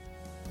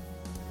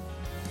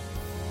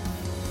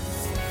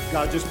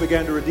God just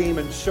began to redeem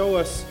and show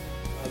us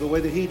the way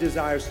that He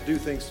desires to do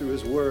things through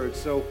His Word.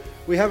 So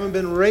we haven't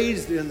been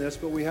raised in this,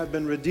 but we have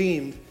been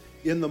redeemed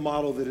in the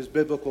model that is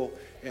biblical,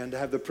 and to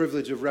have the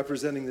privilege of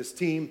representing this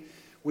team.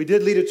 We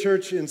did lead a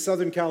church in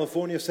Southern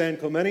California, San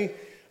Clemente,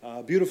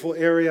 a beautiful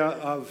area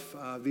of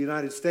the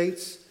United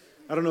States.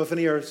 I don't know if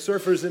any are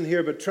surfers in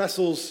here, but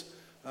Tressel's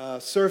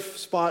surf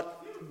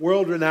spot,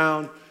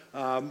 world-renowned,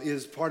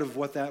 is part of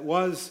what that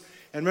was.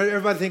 And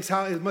everybody thinks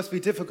how it must be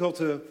difficult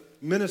to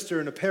minister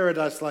in a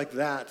paradise like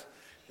that.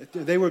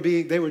 They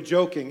were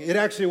joking. It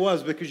actually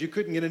was, because you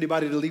couldn't get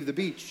anybody to leave the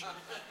beach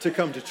to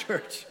come to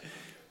church.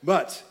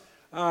 But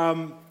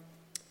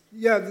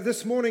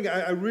this morning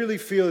I really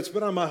feel it's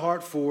been on my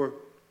heart for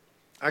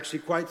actually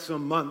quite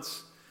some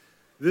months,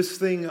 this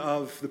thing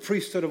of the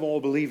priesthood of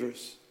all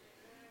believers.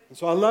 And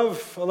so I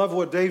love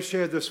what Dave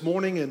shared this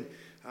morning, and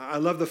I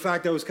love the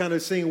fact I was kind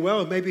of saying,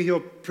 well, maybe he'll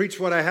preach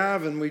what I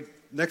have and we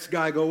next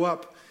guy go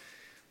up.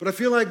 But I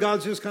feel like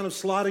God's just kind of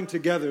slotting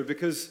together,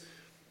 because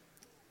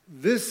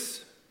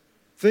this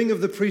thing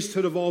of the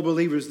priesthood of all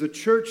believers, the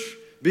church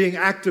being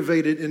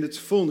activated in its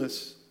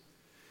fullness,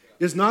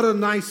 is not a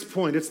nice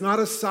point. It's not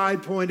a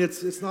side point.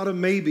 It's not a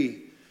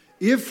maybe.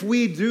 If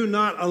we do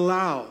not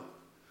allow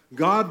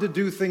God to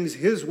do things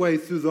His way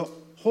through the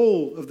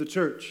whole of the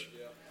church,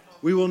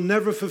 we will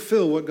never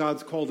fulfill what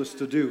God's called us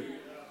to do.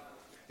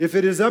 If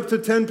it is up to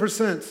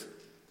 10%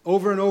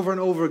 over and over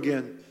and over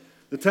again,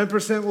 the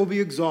 10% will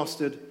be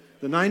exhausted,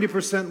 the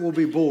 90% will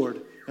be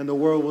bored, and the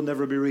world will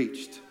never be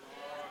reached.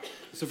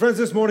 So friends,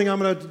 this morning I'm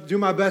going to do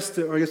my best,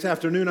 or this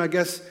afternoon,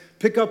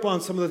 pick up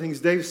on some of the things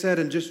Dave said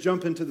and just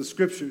jump into the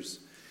scriptures.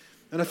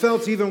 And I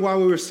felt even while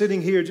we were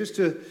sitting here just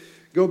to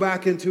go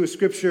back into a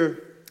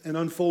scripture and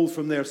unfold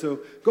from there. So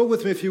go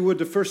with me, if you would,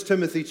 to 1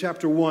 Timothy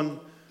chapter 1,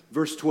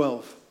 verse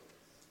 12.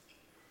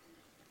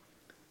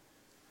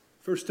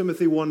 1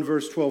 Timothy 1,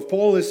 verse 12.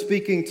 Paul is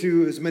speaking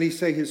to, as many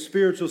say, his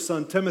spiritual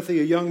son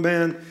Timothy, a young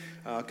man,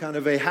 kind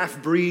of a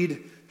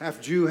half-breed,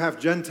 half-Jew,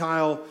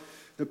 half-Gentile,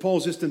 that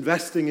Paul's just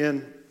investing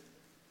in.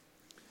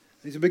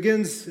 As he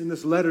begins in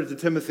this letter to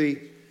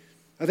Timothy,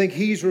 I think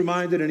he's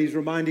reminded, and he's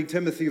reminding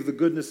Timothy of the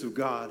goodness of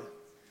God.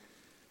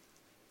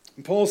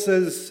 And Paul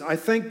says, I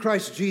thank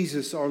Christ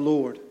Jesus our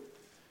Lord,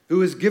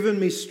 who has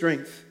given me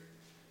strength,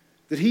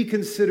 that He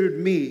considered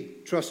me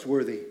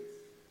trustworthy,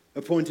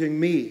 appointing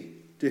me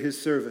to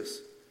His service.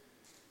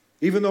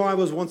 Even though I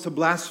was once a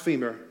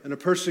blasphemer and a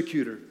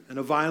persecutor and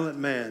a violent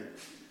man,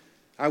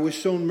 I was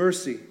shown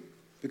mercy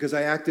because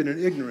I acted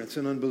in ignorance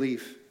and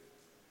unbelief.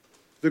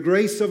 The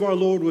grace of our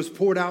Lord was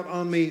poured out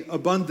on me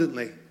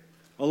abundantly,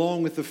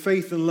 along with the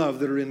faith and love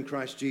that are in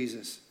Christ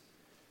Jesus.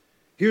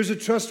 Here's a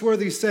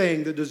trustworthy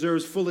saying that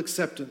deserves full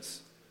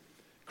acceptance.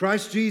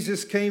 Christ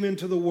Jesus came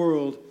into the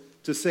world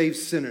to save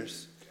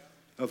sinners,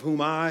 of whom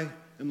I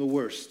am the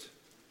worst.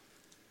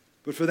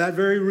 But for that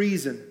very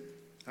reason,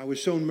 I was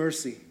shown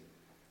mercy,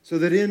 so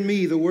that in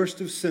me, the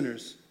worst of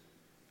sinners,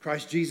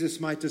 Christ Jesus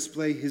might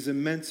display His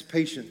immense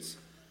patience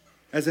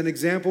as an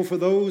example for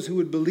those who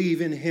would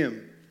believe in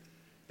Him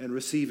and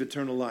receive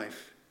eternal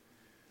life.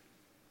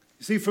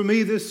 You see, for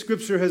me, this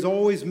scripture has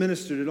always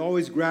ministered. It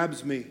always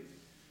grabs me,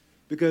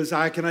 because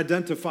I can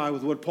identify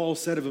with what Paul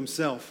said of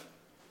himself.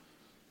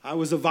 I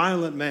was a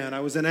violent man. I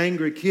was an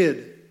angry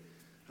kid.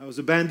 I was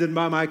abandoned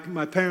by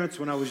my parents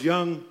when I was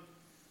young,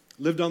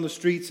 lived on the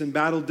streets and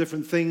battled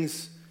different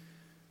things,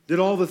 did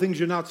all the things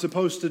you're not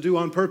supposed to do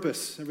on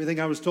purpose. Everything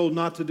I was told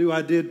not to do,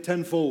 I did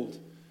tenfold.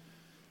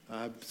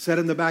 Sat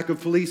in the back of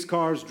police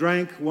cars,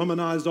 drank,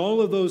 womanized,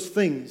 all of those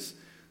things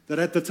that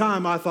at the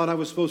time I thought I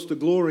was supposed to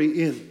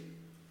glory in.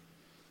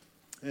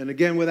 And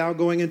again, without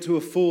going into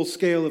a full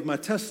scale of my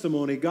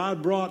testimony,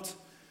 God brought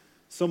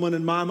someone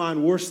in my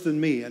mind worse than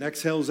me, an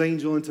ex-hell's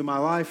angel, into my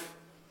life,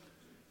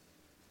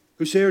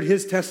 who shared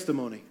his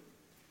testimony.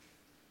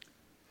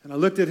 And I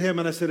looked at him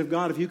and I said, if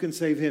God, if you can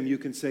save him, you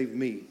can save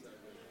me.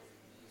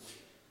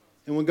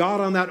 And when God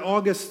on that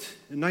August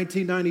in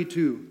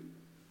 1992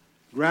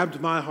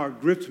 grabbed my heart,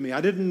 gripped me, I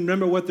didn't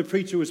remember what the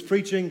preacher was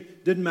preaching,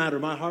 didn't matter.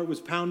 My heart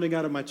was pounding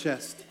out of my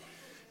chest.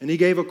 And He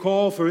gave a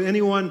call for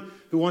anyone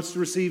who wants to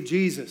receive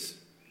Jesus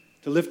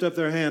to lift up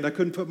their hand. I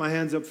couldn't put my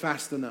hands up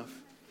fast enough.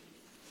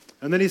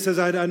 And then He says,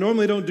 I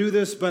normally don't do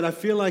this, but I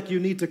feel like you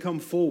need to come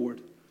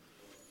forward.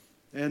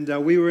 And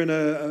we were in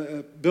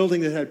a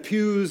building that had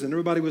pews, and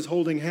everybody was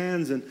holding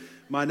hands. And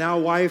my now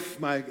wife,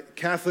 my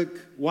Catholic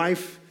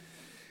wife,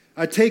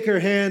 I take her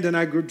hand and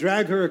I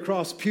drag her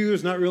across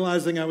pews, not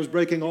realizing I was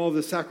breaking all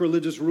the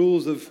sacrilegious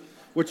rules of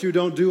what you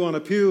don't do on a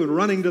pew, and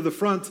running to the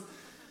front.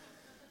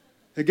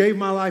 I gave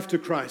my life to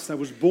Christ. I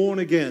was born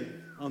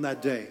again on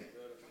that day.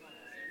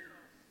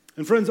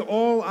 And friends,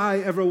 all I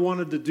ever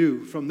wanted to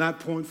do from that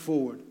point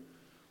forward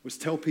was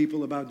tell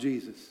people about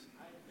Jesus.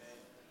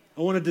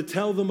 I wanted to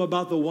tell them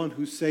about the one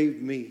who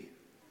saved me,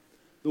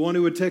 the one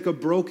who would take a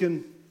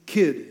broken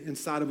kid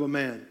inside of a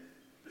man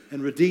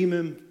and redeem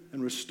him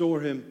and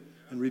restore him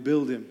and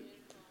rebuild him.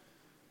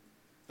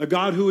 A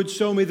God who would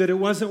show me that it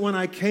wasn't when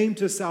I came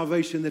to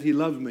salvation that He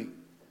loved me,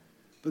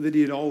 but that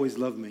He had always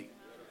loved me.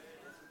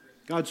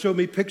 God showed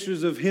me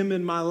pictures of Him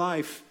in my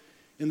life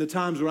in the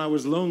times when I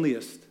was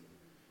loneliest.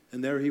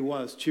 And there he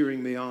was,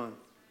 cheering me on.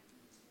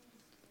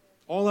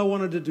 All I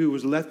wanted to do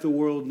was let the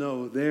world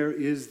know there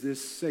is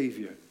this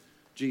Savior,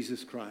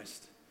 Jesus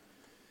Christ.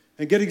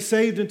 And getting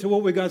saved into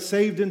what we got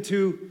saved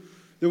into,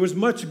 there was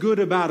much good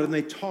about it, and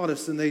they taught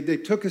us, and they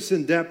took us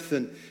in depth,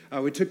 and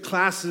we took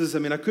classes. I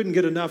mean, I couldn't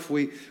get enough.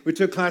 We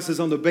took classes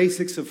on the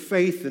basics of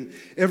faith, and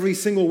every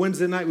single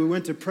Wednesday night we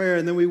went to prayer,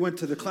 and then we went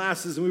to the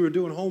classes, and we were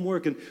doing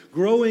homework and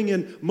growing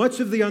in much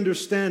of the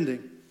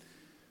understanding.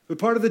 But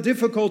part of the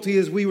difficulty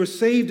is we were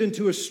saved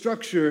into a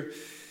structure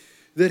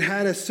that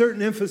had a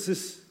certain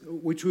emphasis,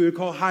 which we would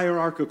call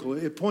hierarchical.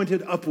 It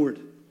pointed upward.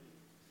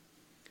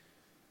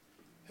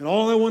 And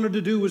all I wanted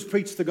to do was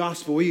preach the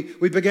gospel. We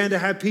began to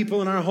have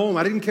people in our home.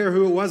 I didn't care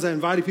who it was. I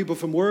invited people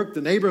from work, the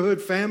neighborhood,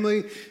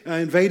 family. I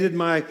invaded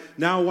my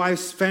now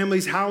wife's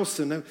family's house,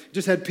 and I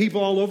just had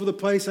people all over the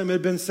place. I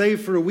had been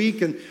saved for a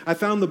week, and I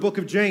found the book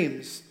of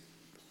James,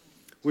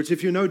 which,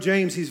 if you know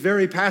James, he's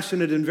very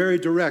passionate and very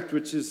direct,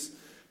 which is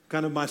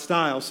kind of my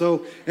style.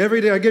 So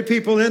every day I get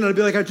people in, and I'd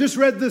be like, I just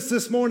read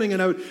this morning,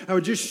 and I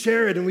would just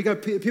share it,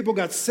 and people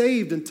got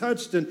saved and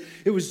touched, and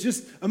it was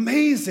just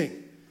amazing.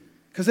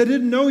 Because I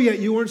didn't know yet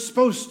you weren't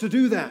supposed to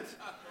do that.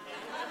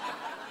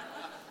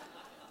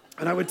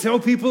 And I would tell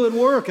people at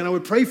work, and I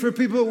would pray for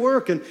people at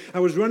work, and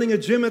I was running a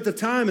gym at the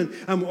time, and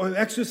I'm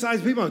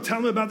exercising people. I'm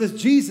telling them about this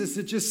Jesus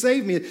that just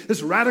saved me,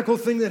 this radical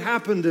thing that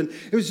happened, and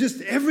it was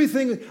just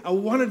everything I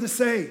wanted to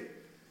say.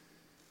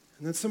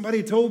 And then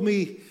somebody told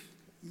me,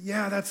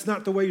 yeah, that's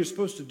not the way you're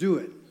supposed to do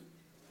it.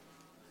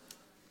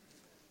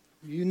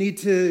 You need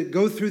to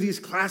go through these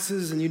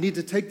classes, and you need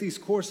to take these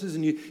courses,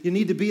 and you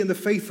need to be in the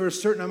faith for a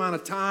certain amount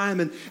of time,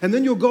 and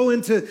then you'll go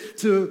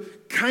into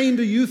kind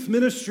of youth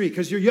ministry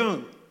because you're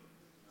young.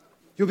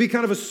 You'll be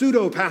kind of a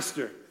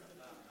pseudo-pastor.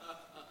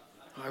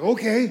 I'm like,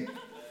 okay.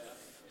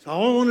 So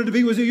all I wanted to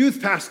be was a youth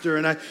pastor,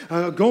 and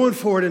I going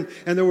for it,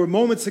 and there were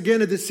moments,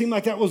 again, it seemed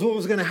like that was what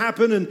was going to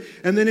happen,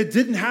 and then it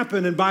didn't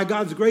happen, and by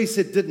God's grace,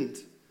 it didn't.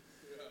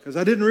 Because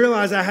I didn't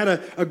realize I had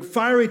a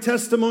fiery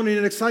testimony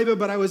and excitement,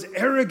 but I was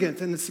arrogant,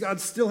 and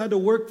God still had to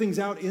work things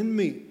out in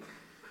me.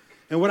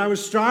 And what I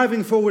was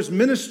striving for was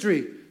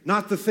ministry,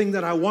 not the thing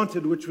that I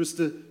wanted, which was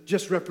to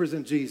just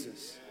represent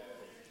Jesus.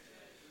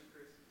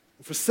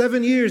 For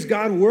 7 years,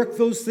 God worked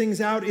those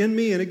things out in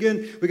me. And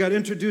again, we got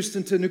introduced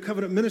into New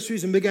Covenant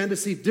Ministries and began to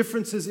see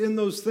differences in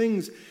those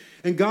things.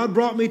 And God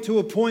brought me to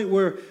a point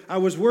where I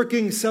was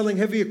working, selling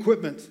heavy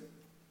equipment.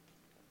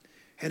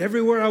 And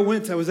everywhere I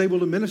went, I was able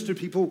to minister.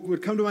 People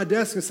would come to my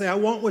desk and say, I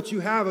want what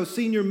you have. I've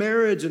seen your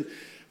marriage. And I'm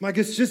like,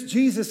 it's just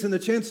Jesus, and the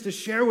chance to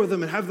share with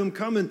them and have them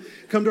come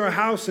to our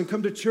house and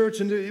come to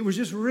church. And it was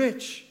just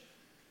rich.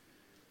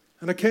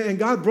 And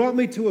God brought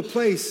me to a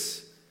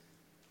place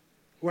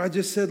where I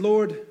just said,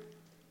 Lord,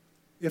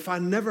 if I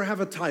never have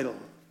a title,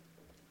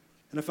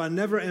 and if I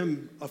never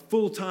am a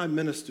full-time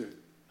minister,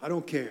 I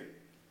don't care.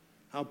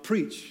 I'll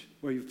preach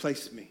where you've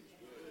placed me.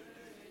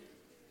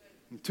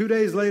 And 2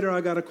 days later, I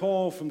got a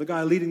call from the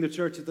guy leading the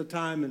church at the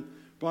time and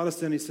brought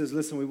us in. He says,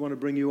 listen, we want to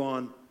bring you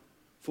on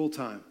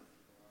full-time.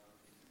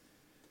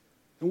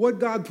 And what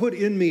God put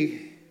in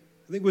me,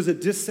 I think, was a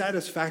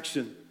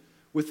dissatisfaction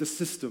with the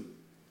system.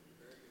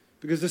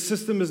 Because the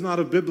system is not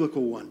a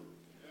biblical one.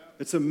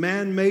 It's a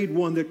man-made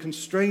one that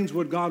constrains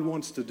what God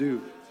wants to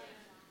do.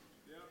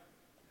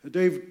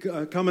 Dave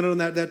commented on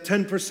that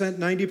 10%,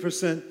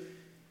 90%.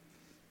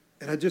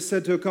 And I just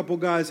said to a couple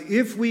guys,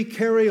 if we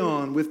carry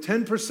on with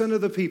 10%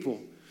 of the people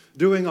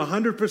doing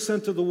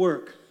 100% of the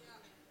work,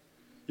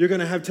 you're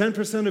going to have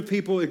 10% of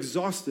people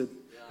exhausted,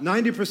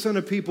 90%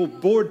 of people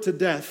bored to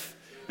death,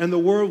 and the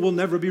world will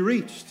never be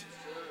reached.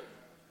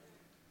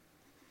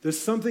 There's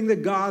something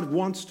that God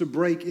wants to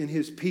break in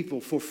his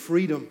people for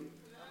freedom.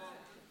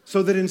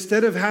 So that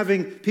instead of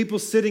having people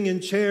sitting in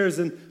chairs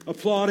and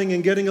applauding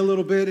and getting a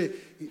little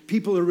bit,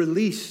 people are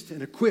released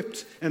and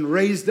equipped and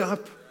raised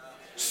up,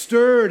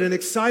 stirred and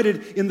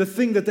excited in the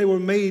thing that they were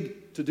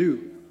made to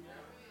do.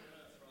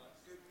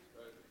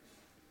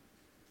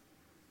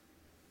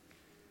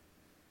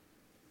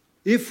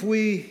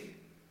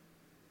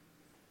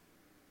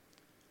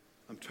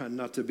 I'm trying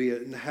not to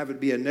have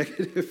it be a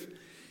negative.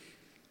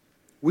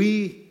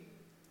 We,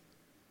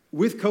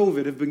 with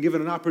COVID, have been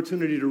given an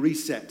opportunity to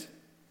reset,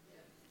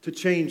 to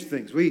change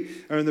things. We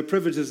are in the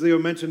privilege, as Leo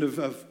mentioned,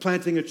 of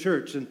planting a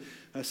church. And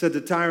I said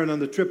to Tyron on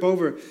the trip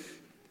over,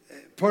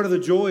 part of the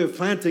joy of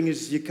planting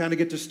is you kind of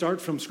get to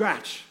start from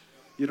scratch.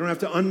 You don't have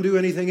to undo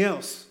anything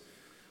else.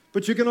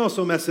 But you can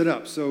also mess it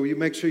up, so you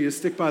make sure you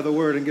stick by the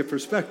word and get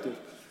perspective.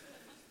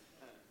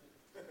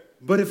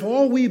 But if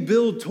all we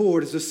build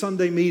toward is a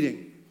Sunday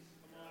meeting,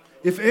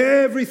 if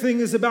everything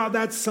is about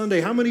that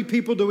Sunday, how many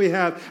people do we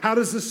have? How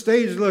does the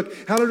stage look?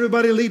 How did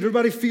everybody leave?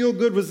 Everybody feel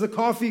good? Was the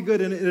coffee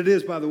good? And it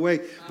is, by the way.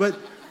 But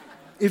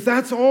if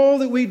that's all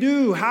that we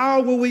do,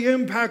 how will we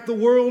impact the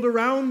world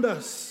around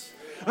us?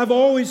 I've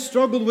always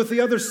struggled with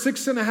the other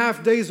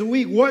 6.5 days a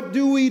week. What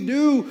do we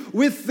do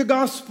with the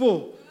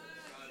gospel?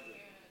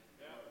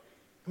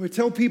 And we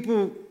tell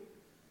people,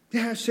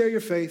 yeah, share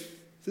your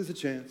faith. There's a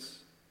chance.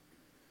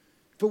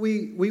 But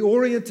we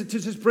orient it to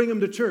just bring them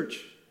to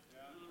church.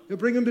 You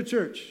bring them to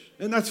church,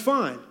 and that's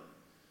fine.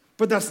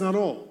 But that's not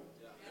all.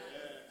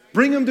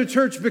 Bring them to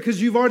church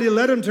because you've already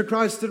led them to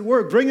Christ at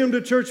work. Bring them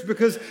to church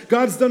because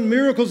God's done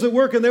miracles at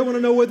work and they want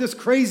to know what this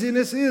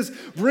craziness is.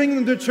 Bring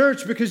them to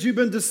church because you've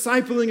been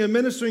discipling and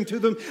ministering to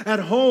them at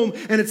home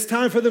and it's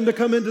time for them to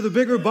come into the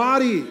bigger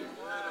body.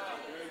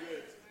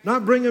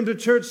 Not bring them to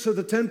church so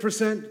the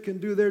 10% can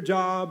do their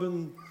job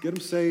and get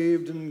them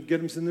saved and get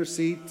them in their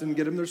seat and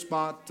get them their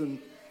spot, and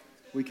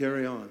we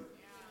carry on.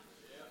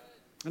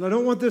 And I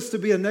don't want this to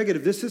be a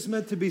negative. This is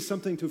meant to be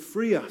something to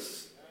free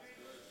us.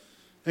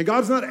 And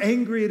God's not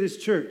angry at His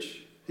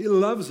church. He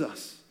loves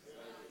us.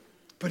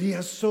 But He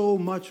has so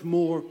much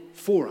more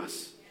for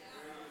us.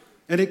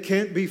 And it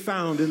can't be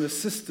found in the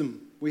system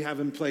we have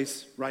in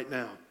place right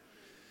now.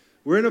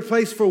 We're in a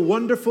place for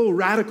wonderful,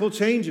 radical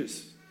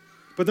changes.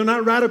 But they're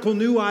not radical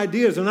new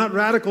ideas. They're not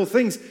radical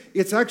things.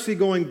 It's actually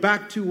going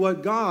back to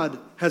what God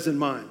has in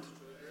mind.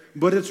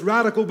 But it's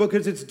radical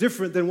because it's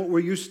different than what we're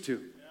used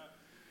to.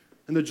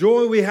 And the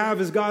joy we have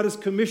is God has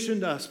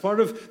commissioned us. Part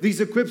of these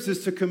equips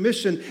is to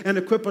commission and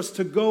equip us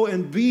to go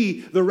and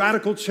be the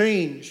radical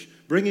change,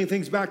 bringing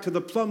things back to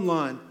the plumb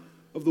line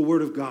of the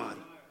Word of God.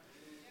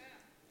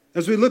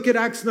 As we look at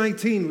Acts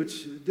 19,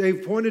 which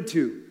Dave pointed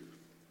to,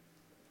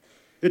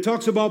 it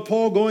talks about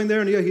Paul going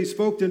there, and he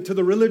spoke to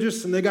the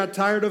religious, and they got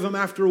tired of him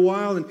after a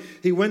while, and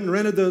he went and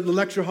rented the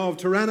lecture hall of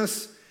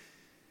Tyrannus.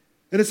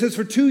 And it says,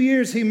 for 2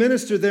 years he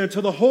ministered there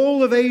until the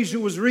whole of Asia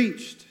was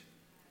reached.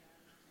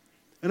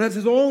 And that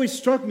has always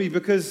struck me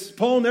because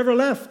Paul never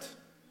left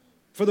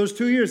for those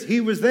 2 years.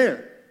 He was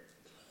there.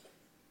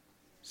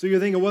 So you're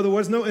thinking, well, there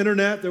was no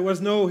internet. He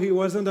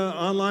wasn't an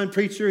online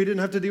preacher. He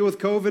didn't have to deal with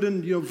COVID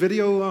and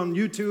video on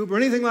YouTube or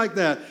anything like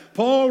that.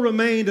 Paul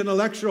remained in a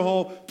lecture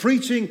hall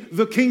preaching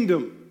the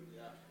kingdom.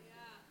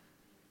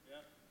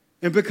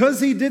 And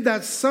because he did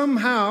that,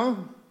 somehow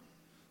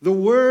the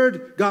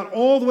word got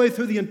all the way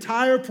through the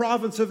entire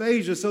province of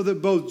Asia so that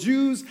both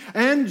Jews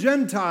and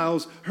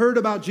Gentiles heard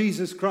about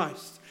Jesus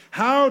Christ.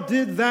 How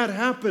did that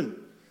happen?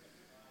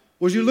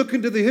 Well, as you look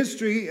into the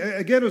history,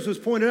 again, as was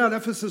pointed out,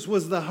 Ephesus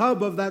was the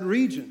hub of that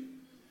region.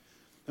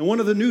 And one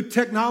of the new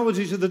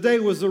technologies of the day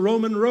was the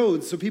Roman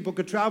roads, so people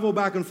could travel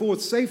back and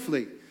forth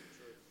safely.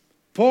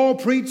 Paul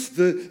preached,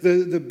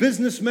 the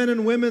businessmen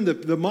and women,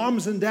 the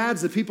moms and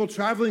dads, the people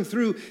traveling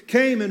through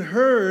came and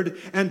heard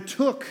and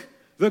took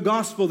the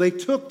gospel. They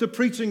took the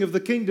preaching of the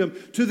kingdom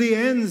to the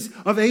ends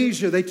of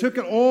Asia. They took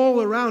it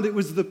all around. It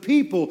was the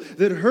people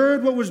that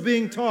heard what was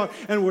being taught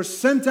and were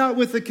sent out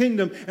with the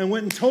kingdom and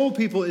went and told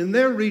people in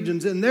their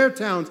regions, in their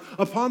towns,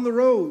 upon the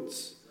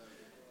roads.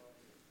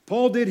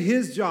 Paul did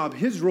his job,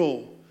 his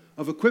role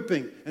of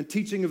equipping and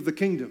teaching of the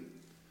kingdom.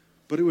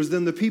 But it was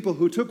then the people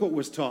who took what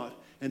was taught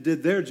and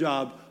did their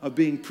job of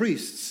being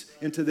priests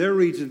into their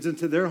regions,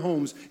 into their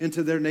homes,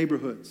 into their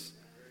neighborhoods.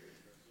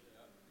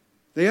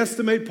 They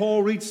estimate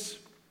Paul reached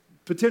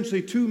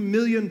potentially 2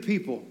 million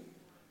people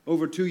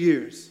over 2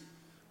 years,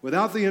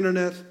 without the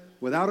internet,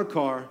 without a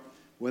car,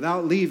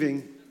 without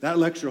leaving that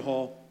lecture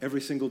hall every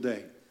single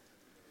day.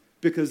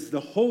 Because the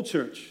whole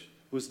church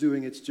was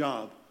doing its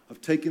job of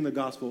taking the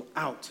gospel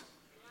out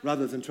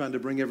rather than trying to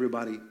bring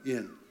everybody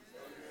in.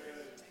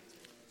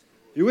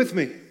 You with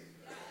me?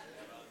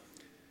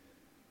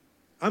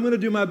 I'm going to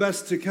do my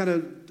best to kind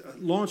of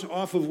launch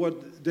off of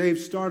what Dave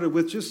started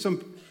with, just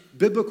some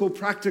biblical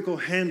practical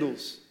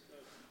handles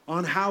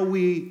on how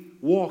we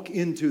walk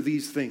into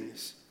these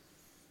things.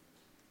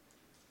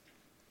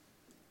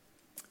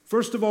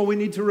 First of all, we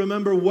need to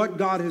remember what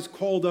God has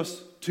called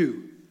us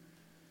to.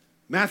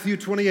 Matthew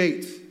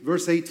 28,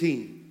 verse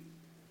 18.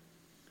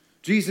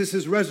 Jesus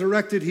is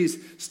resurrected. He's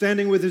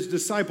standing with his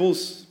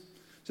disciples.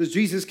 It says,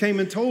 Jesus came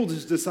and told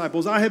his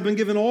disciples, I have been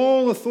given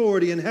all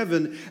authority in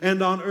heaven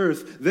and on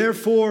earth.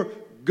 Therefore,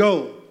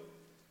 go.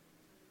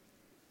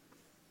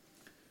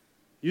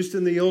 Used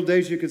in the old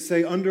days, you could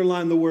say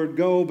underline the word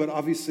go, but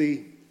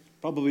obviously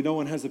probably no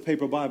one has a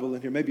paper Bible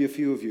in here, maybe a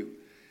few of you.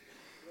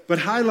 But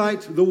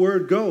highlight the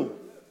word go.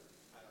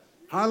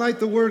 Highlight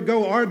the word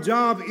go. Our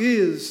job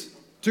is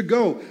to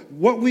go.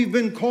 What we've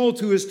been called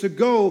to is to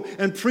go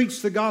and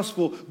preach the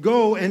gospel.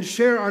 Go and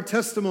share our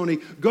testimony.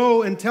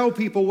 Go and tell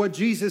people what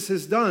Jesus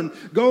has done.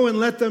 Go and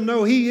let them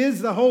know He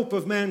is the hope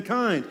of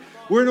mankind.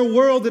 We're in a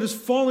world that is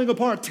falling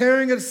apart,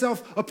 tearing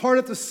itself apart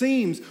at the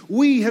seams.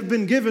 We have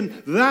been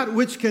given that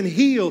which can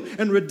heal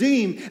and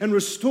redeem and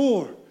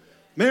restore.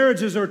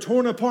 Marriages are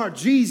torn apart.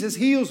 Jesus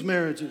heals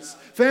marriages.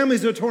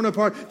 Families are torn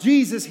apart.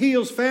 Jesus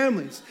heals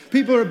families.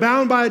 People are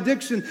bound by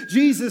addiction.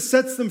 Jesus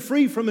sets them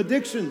free from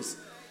addictions.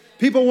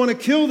 People want to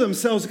kill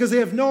themselves because they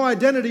have no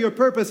identity or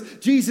purpose.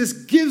 Jesus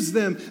gives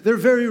them their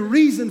very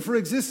reason for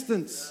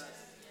existence.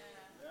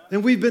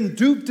 And we've been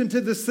duped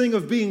into this thing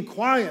of being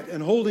quiet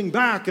and holding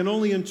back and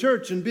only in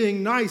church and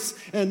being nice.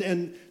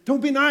 And don't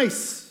be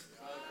nice.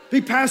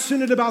 Be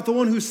passionate about the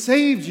one who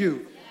saved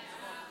you.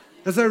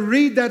 As I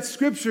read that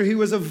scripture, he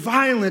was a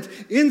violent,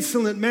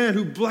 insolent man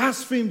who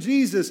blasphemed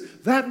Jesus.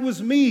 That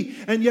was me.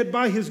 And yet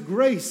by his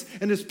grace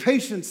and his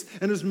patience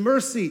and his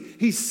mercy,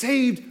 he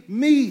saved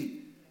me.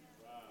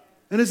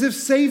 And as if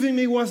saving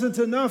me wasn't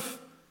enough,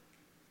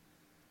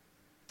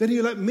 Then he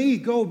let me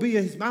go be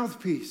his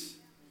mouthpiece.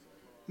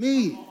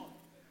 Me.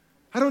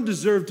 I don't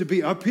deserve to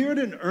be up here. I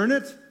didn't earn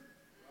it.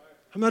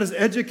 I'm not as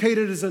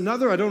educated as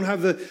another. I don't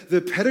have the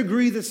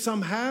pedigree that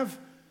some have.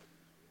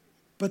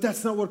 But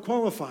that's not what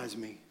qualifies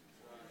me.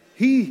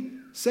 He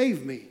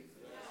saved me.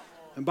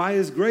 And by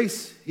his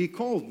grace, he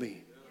called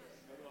me.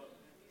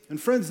 And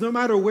friends, no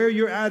matter where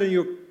you're at in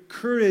your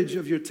courage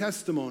of your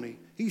testimony,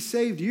 he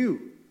saved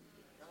you.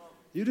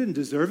 You didn't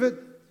deserve it,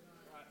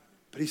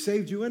 but he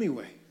saved you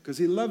anyway because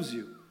he loves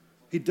you.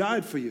 He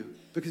died for you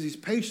because he's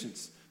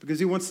patient, because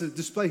he wants to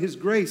display his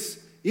grace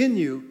in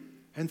you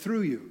and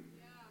through you.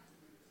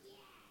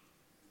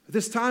 At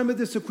this time of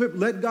this equip,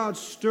 let God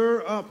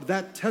stir up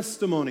that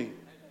testimony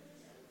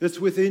that's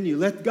within you.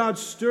 Let God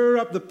stir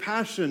up the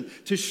passion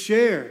to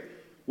share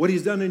what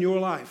he's done in your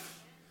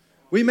life.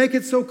 We make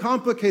it so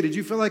complicated.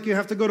 You feel like you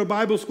have to go to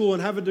Bible school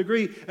and have a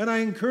degree, and I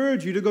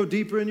encourage you to go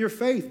deeper in your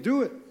faith.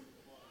 Do it.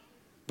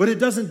 But it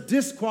doesn't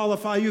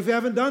disqualify you if you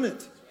haven't done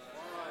it.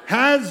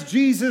 Has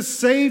Jesus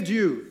saved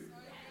you?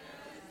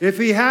 If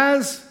he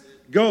has,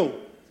 go.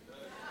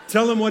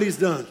 Tell him what he's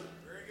done.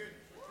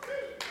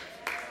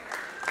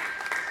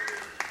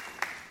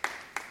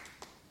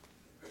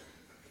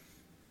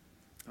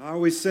 I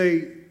always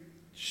say,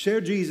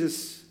 share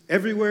Jesus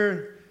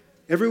everywhere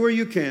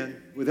you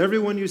can, with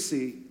everyone you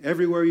see,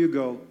 everywhere you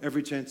go,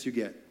 every chance you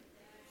get.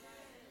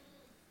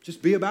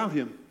 Just be about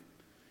him.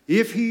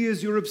 If he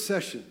is your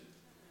obsession,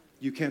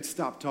 you can't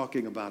stop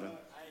talking about him.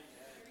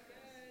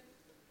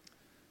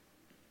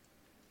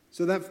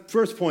 So that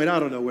first point, I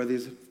don't know whether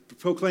it's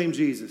proclaim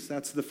Jesus.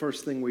 That's the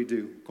first thing we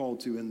do, called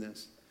to in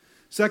this.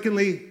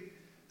 Secondly,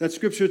 that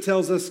scripture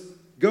tells us,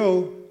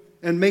 go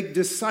and make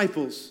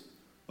disciples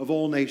of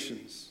all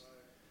nations.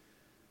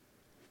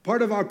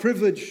 Part of our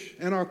privilege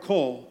and our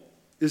call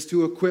is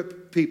to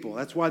equip people.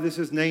 That's why this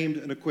is named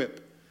an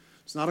equip.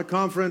 It's not a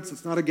conference.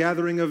 It's not a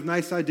gathering of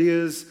nice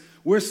ideas.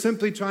 We're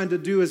simply trying to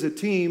do as a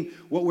team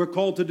what we're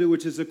called to do,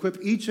 which is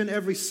equip each and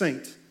every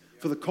saint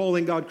for the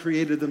calling God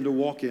created them to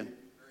walk in.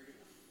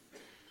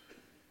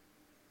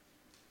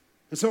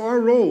 And so our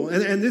role,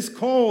 and this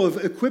call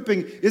of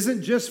equipping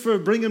isn't just for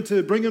bring them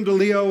to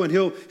Leo and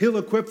he'll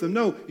equip them.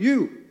 No,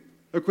 you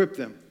equip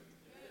them.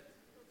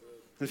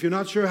 And if you're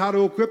not sure how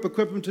to equip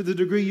them to the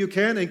degree you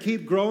can and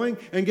keep growing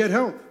and get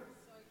help.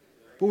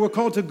 But we're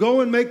called to go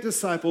and make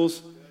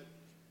disciples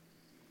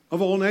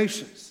of all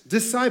nations.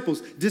 Disciples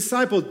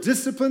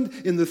disciplined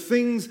in the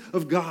things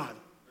of God.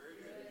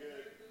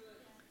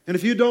 And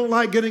if you don't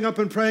like getting up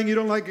and praying, you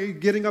don't like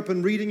getting up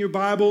and reading your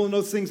Bible and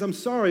those things, I'm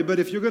sorry. But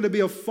if you're going to be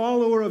a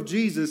follower of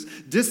Jesus,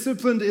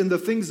 disciplined in the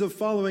things of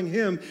following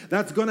him,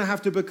 that's going to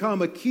have to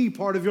become a key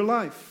part of your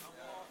life.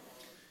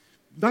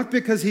 Not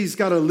because he's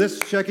got a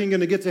list checking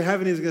and to get to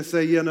heaven, he's going to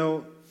say, you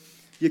know,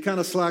 you kind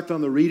of slacked on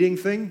the reading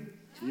thing.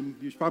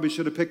 You probably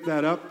should have picked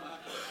that up.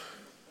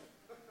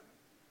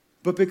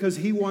 But because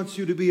he wants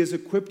you to be as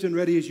equipped and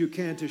ready as you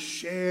can to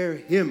share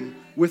him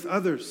with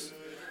others.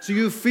 So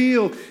you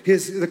feel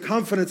the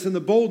confidence and the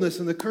boldness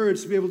and the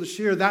courage to be able to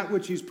share that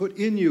which he's put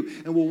in you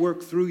and will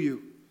work through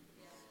you.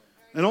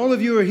 And all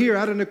of you are here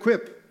at an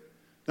equip.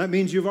 That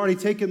means you've already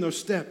taken those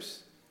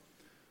steps.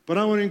 But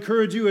I want to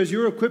encourage you as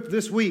you're equipped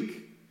this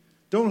week,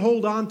 don't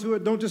hold on to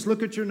it. Don't just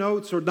look at your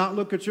notes or not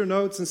look at your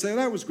notes and say,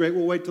 that was great,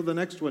 we'll wait till the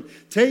next one.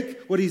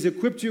 Take what he's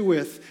equipped you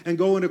with and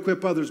go and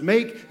equip others.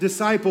 Make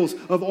disciples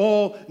of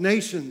all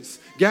nations.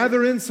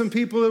 Gather in some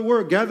people at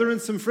work. Gather in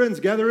some friends.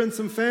 Gather in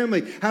some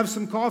family. Have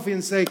some coffee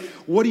and say,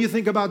 what do you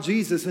think about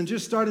Jesus? And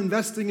just start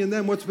investing in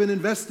them what's been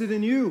invested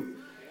in you.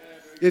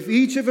 If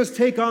each of us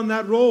take on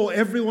that role,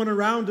 everyone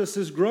around us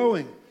is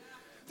growing.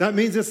 That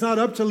means it's not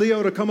up to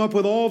Leo to come up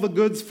with all the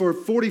goods for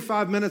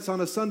 45 minutes on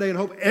a Sunday and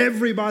hope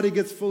everybody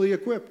gets fully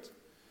equipped.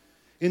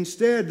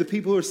 Instead, the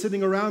people who are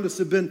sitting around us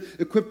have been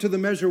equipped to the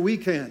measure we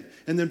can,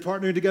 and then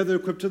partnering together,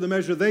 equipped to the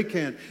measure they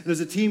can. And as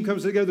a team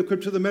comes together,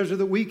 equipped to the measure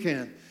that we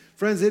can.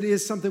 Friends, it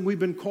is something we've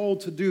been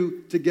called to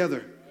do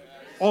together.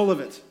 All of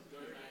it.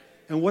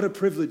 And what a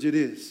privilege it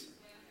is.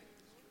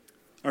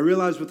 I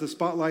realize with the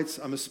spotlights,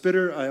 I'm a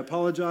spitter. I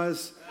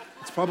apologize.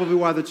 It's probably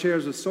why the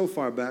chairs are so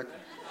far back.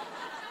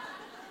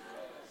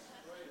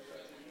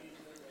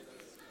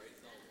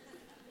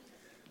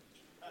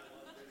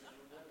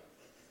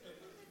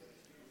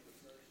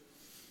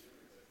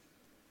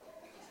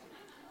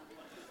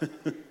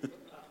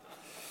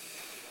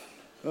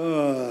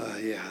 Oh,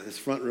 yeah, this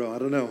front row, I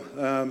don't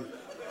know.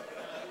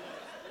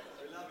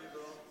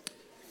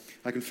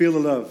 I can feel the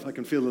love. I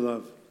can feel the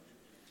love.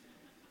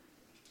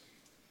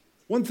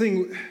 One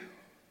thing,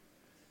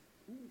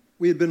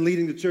 we had been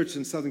leading the church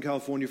in Southern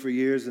California for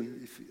years,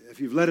 and if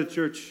you've led a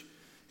church,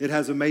 it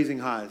has amazing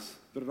highs,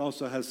 but it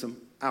also has some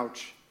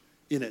ouch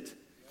in it.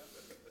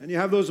 And you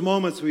have those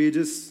moments where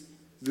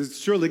there's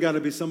surely got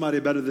to be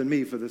somebody better than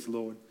me for this,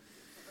 Lord.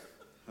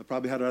 I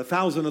probably had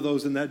 1,000 of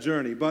those in that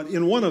journey. But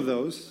in one of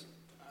those,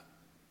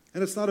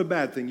 and it's not a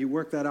bad thing, you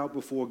work that out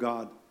before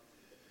God.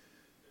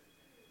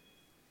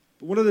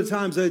 But one of the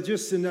times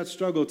just in that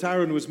struggle,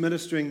 Tyron was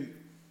ministering,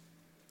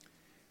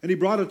 and he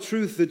brought a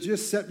truth that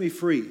just set me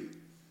free.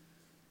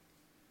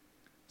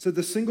 So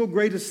the single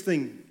greatest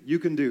thing you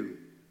can do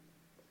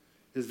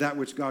is that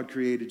which God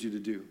created you to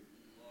do.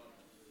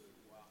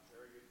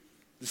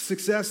 The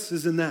success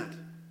is in that.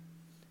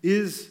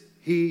 Is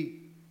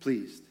he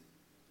pleased?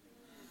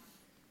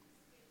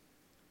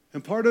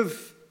 And part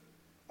of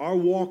our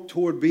walk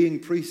toward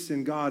being priests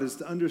in God is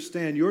to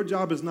understand your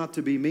job is not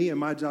to be me and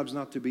my job is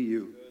not to be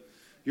you.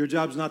 Your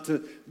job is not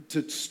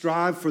to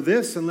strive for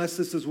this unless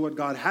this is what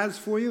God has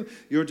for you.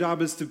 Your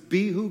job is to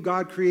be who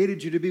God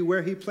created you to be,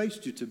 where he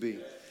placed you to be,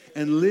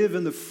 and live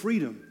in the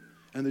freedom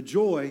and the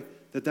joy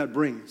that that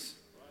brings.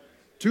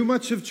 Too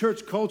much of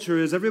church culture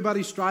is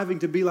everybody striving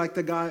to be like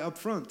the guy up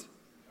front.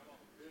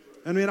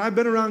 I mean, I've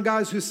been around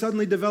guys who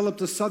suddenly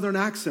developed a southern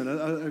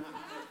accent.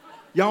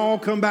 Y'all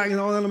come back and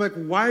all that. I'm like,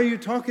 why are you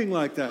talking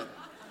like that?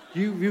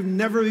 You've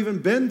never even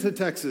been to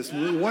Texas.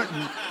 What?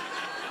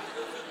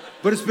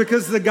 But it's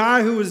because the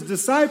guy who was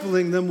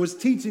discipling them was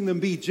teaching them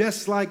be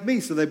just like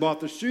me. So they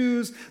bought the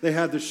shoes, they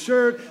had the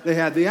shirt, they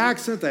had the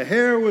accent, the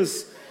hair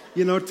was,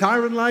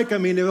 tyrant-like. I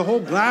mean, the whole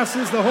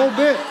glasses, the whole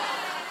bit,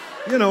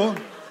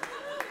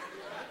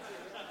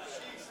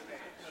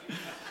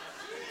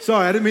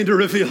 Sorry, I didn't mean to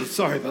reveal.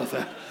 Sorry about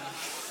that.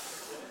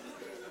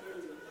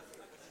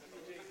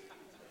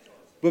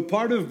 But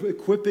part of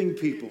equipping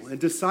people and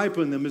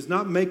discipling them is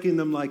not making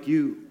them like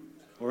you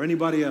or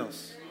anybody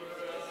else,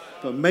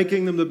 but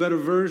making them the better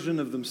version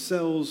of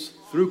themselves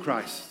through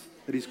Christ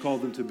that he's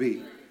called them to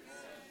be.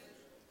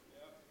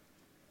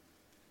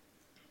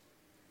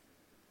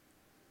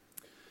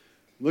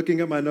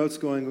 Looking at my notes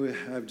going,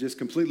 I've just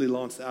completely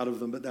launched out of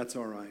them, but that's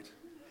all right.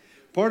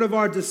 Part of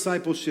our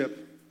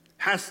discipleship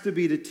has to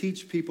be to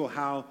teach people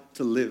how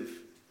to live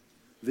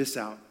this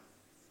out.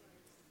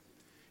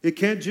 It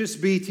can't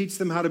just be teach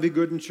them how to be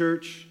good in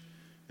church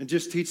and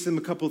just teach them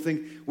a couple of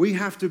things. We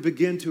have to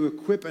begin to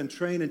equip and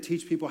train and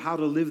teach people how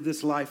to live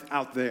this life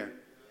out there.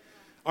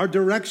 Our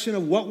direction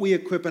of what we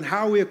equip and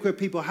how we equip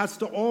people has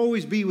to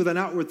always be with an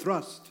outward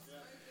thrust.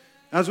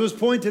 As was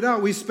pointed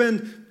out, we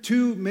spend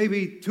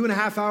maybe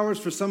 2.5 hours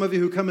for some of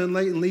you who come in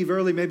late and leave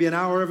early, maybe an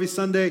hour every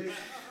Sunday.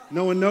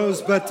 No one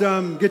knows, but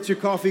get your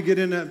coffee, get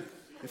in.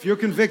 If you're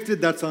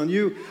convicted, that's on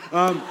you.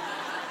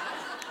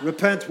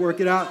 Repent, work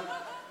it out.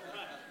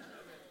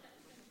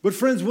 But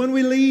friends, when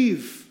we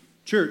leave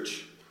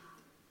church,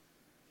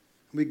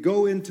 we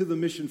go into the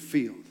mission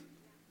field.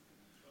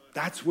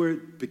 That's where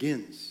it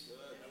begins,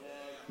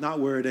 not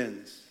where it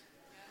ends.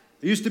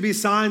 There used to be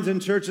signs in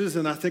churches,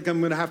 and I think I'm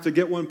going to have to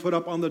get one put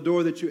up on the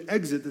door that you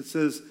exit that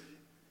says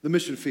the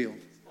mission field.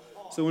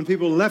 So when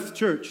people left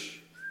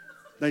church,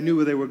 they knew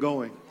where they were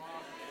going.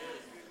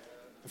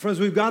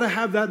 Friends, we've got to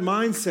have that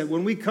mindset.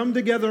 When we come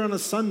together on a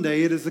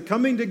Sunday, it is the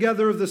coming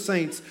together of the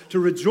saints to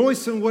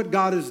rejoice in what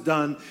God has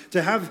done,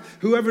 to have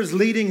whoever's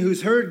leading,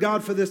 who's heard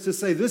God for this, to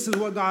say, this is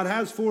what God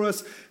has for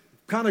us.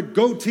 Kind of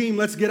go team,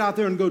 let's get out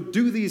there and go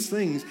do these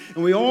things.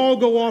 And we all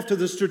go off to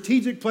the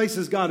strategic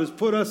places God has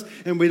put us,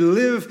 and we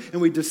live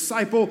and we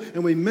disciple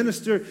and we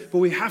minister, but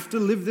we have to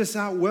live this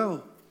out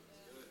well.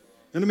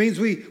 And it means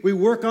we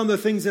work on the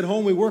things at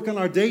home. We work on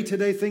our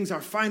day-to-day things, our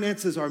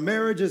finances, our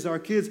marriages, our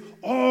kids.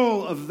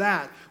 All of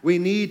that we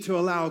need to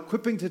allow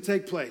equipping to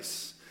take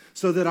place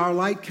so that our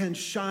light can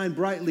shine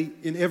brightly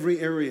in every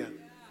area.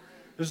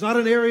 There's not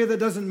an area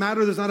that doesn't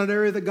matter. There's not an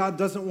area that God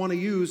doesn't want to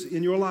use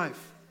in your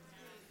life.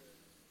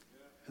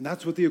 And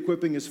that's what the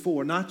equipping is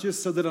for. Not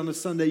just so that on a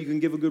Sunday you can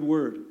give a good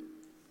word.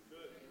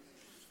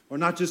 Or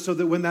not just so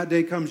that when that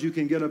day comes you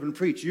can get up and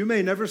preach. You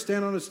may never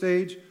stand on a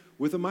stage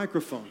with a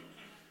microphone.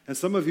 And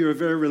some of you are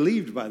very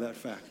relieved by that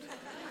fact.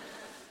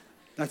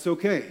 That's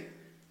okay.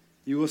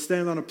 You will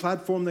stand on a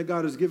platform that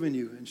God has given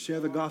you and share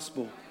the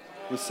gospel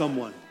with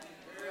someone.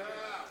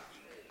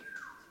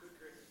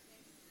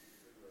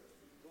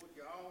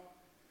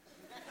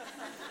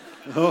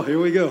 Oh, here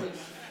we go.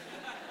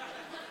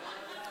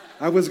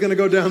 I was going to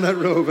go down that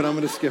road, but I'm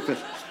going to skip it.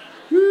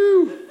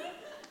 Woo!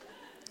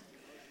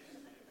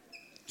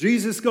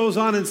 Jesus goes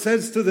on and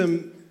says to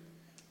them,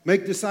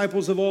 make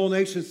disciples of all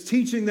nations,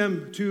 teaching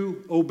them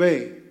to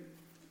obey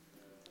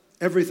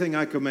everything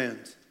I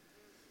command.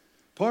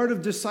 Part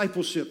of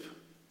discipleship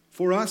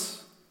for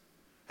us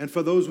and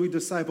for those we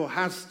disciple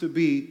has to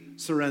be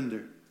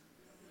surrender.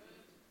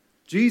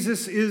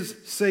 Jesus is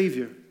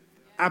Savior,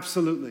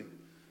 absolutely,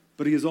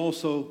 but he is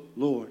also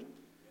Lord.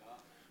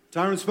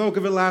 Tyron spoke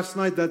of it last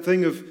night, that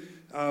thing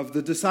of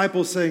the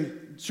disciples saying,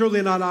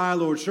 surely not I,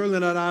 Lord, surely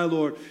not I,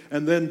 Lord,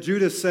 and then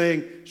Judas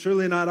saying,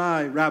 surely not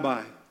I,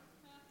 Rabbi.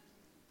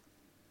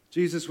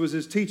 Jesus was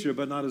his teacher,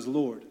 but not his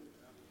Lord.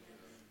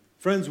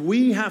 Friends,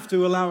 we have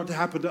to allow it to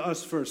happen to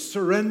us first.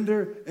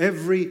 Surrender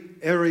every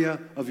area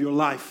of your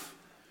life.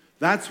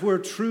 That's where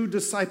true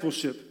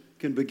discipleship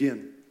can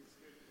begin.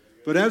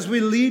 But as we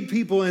lead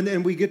people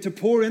and we get to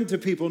pour into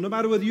people, no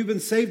matter whether you've been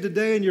saved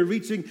today and you're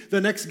reaching the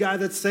next guy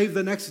that's saved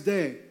the next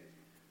day,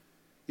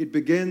 it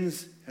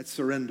begins at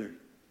surrender.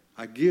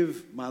 I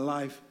give my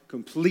life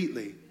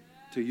completely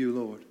to you,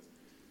 Lord.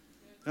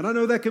 And I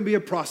know that can be a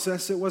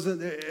process. It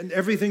wasn't, and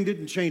everything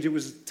didn't change. It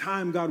was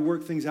time God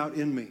worked things out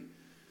in me.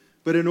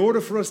 But in order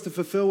for us to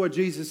fulfill what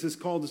Jesus has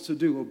called us to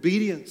do,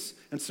 obedience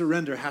and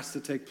surrender has to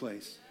take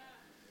place.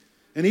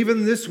 And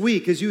even this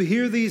week, as you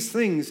hear these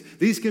things,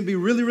 these can be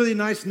really, really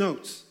nice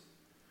notes.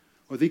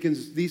 Or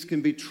these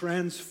can be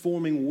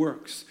transforming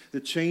works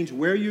that change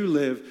where you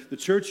live, the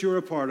church you're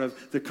a part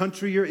of, the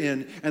country you're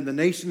in, and the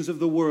nations of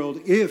the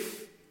world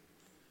if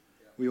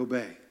we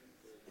obey.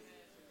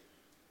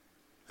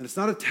 And it's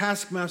not a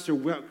taskmaster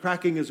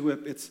cracking his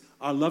whip. It's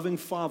our loving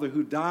Father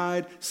who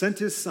died, sent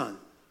his Son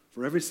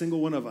for every single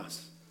one of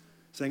us,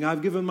 saying,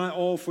 I've given my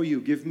all for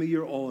you. Give me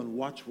your all and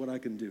watch what I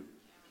can do.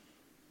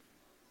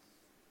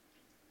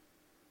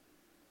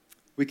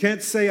 We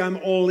can't say I'm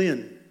all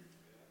in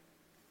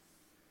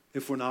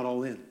if we're not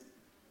all in.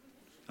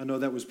 I know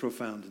that was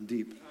profound and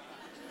deep.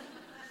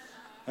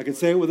 I could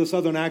say it with a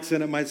southern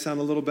accent. It might sound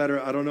a little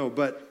better. I don't know.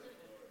 But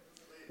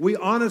we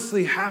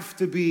honestly have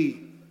to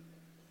be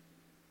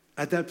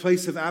at that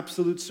place of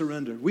absolute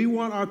surrender. We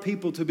want our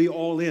people to be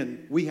all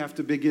in. We have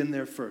to begin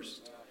there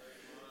first.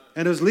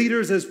 And as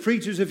leaders, as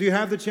preachers, if you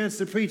have the chance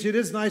to preach, it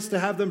is nice to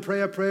have them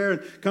pray a prayer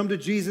and come to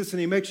Jesus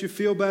and he makes you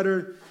feel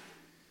better.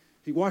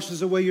 He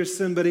washes away your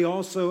sin, but he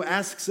also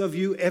asks of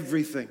you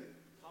everything.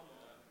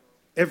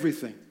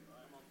 Everything.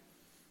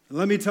 And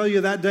let me tell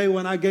you, that day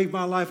when I gave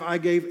my life, I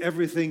gave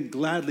everything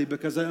gladly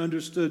because I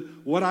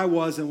understood what I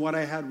was and what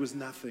I had was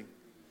nothing.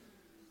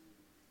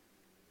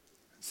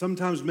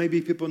 Sometimes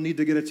maybe people need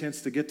to get a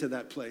chance to get to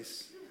that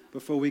place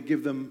before we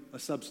give them a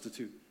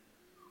substitute.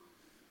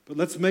 But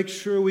let's make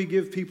sure we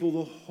give people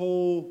the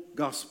whole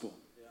gospel.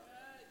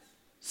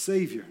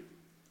 Savior,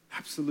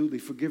 absolutely,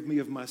 forgive me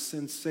of my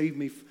sins, save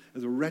me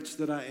as a wretch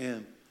that I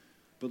am.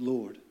 But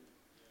Lord,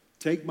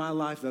 take my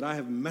life that I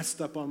have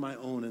messed up on my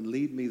own and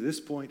lead me this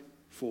point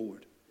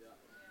forward.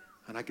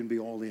 And I can be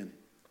all in.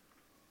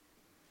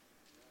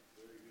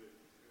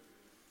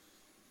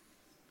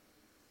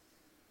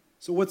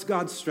 So what's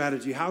God's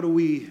strategy? How do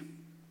we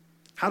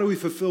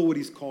fulfill what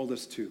he's called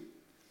us to?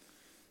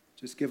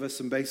 Just give us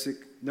some basic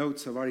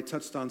notes. I've already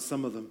touched on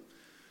some of them.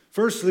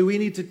 Firstly, we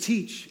need to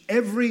teach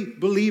every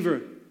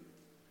believer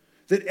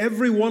that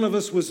every one of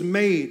us was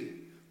made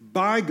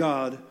by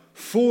God,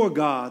 for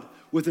God,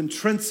 with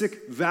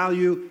intrinsic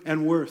value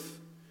and worth.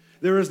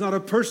 There is not a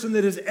person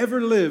that has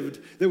ever lived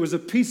that was a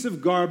piece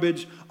of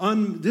garbage,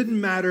 didn't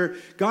matter.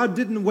 God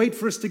didn't wait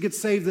for us to get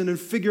saved and then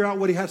figure out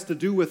what he has to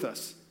do with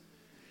us.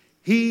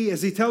 He,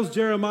 as he tells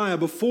Jeremiah,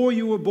 before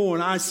you were born,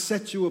 I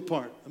set you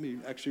apart. Let me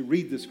actually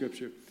read the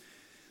scripture.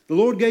 The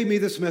Lord gave me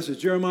this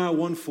message, Jeremiah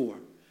 1:4.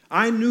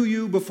 I knew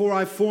you before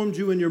I formed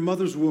you in your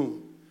mother's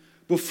womb.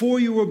 Before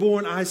you were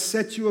born, I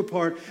set you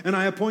apart, and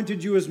I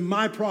appointed you as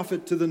my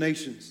prophet to the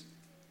nations.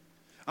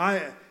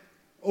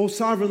 O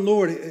sovereign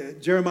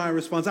Lord, Jeremiah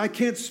responds, I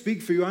can't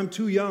speak for you, I'm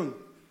too young.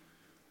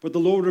 But the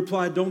Lord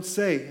replied, don't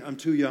say I'm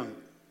too young.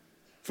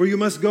 For you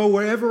must go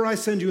wherever I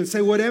send you and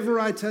say whatever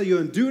I tell you,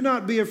 and do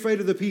not be afraid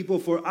of the people,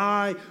 for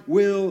I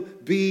will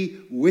be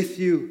with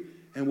you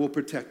and will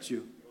protect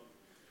you.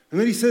 And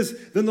then he says,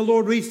 then the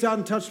Lord reached out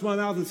and touched my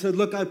mouth and said,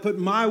 look, I put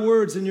my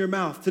words in your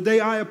mouth. Today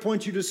I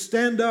appoint you to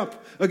stand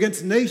up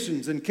against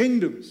nations and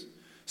kingdoms.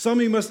 Some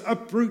you must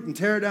uproot and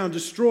tear down,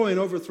 destroy and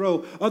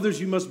overthrow.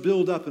 Others you must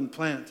build up and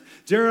plant.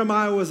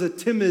 Jeremiah was a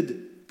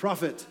timid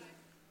prophet.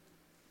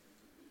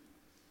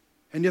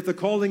 And yet the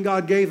calling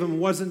God gave him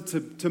wasn't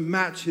to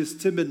match his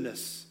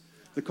timidness.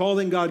 The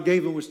calling God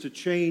gave him was to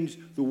change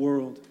the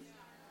world.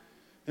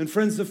 And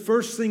friends, the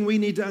first thing we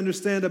need to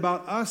understand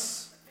about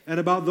us and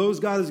about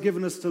those God has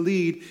given us to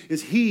lead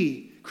is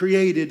he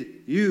created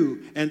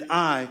you and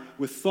I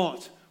with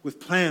thought, with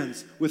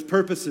plans, with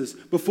purposes.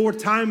 Before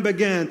time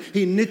began,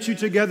 he knit you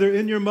together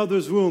in your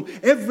mother's womb.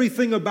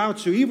 Everything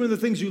about you, even the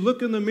things you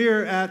look in the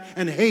mirror at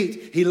and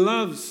hate, he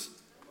loves.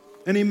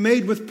 And he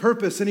made with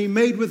purpose and he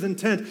made with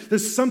intent.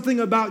 There's something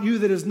about you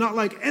that is not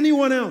like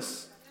anyone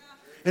else.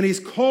 And he's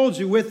called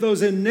you with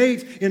those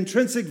innate,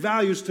 intrinsic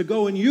values to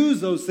go and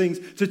use those things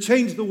to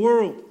change the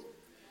world.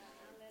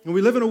 And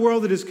we live in a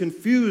world that is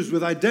confused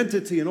with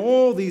identity and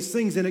all these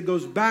things, and it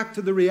goes back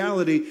to the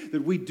reality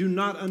that we do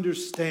not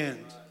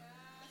understand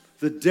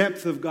the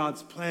depth of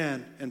God's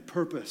plan and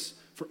purpose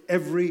for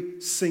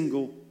every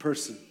single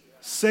person,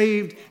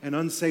 saved and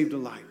unsaved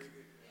alike.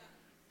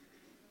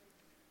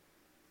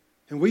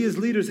 And we as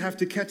leaders have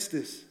to catch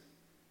this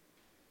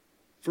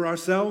for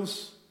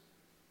ourselves,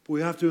 but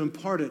we have to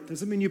impart it.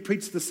 Doesn't mean you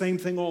preach the same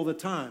thing all the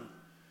time,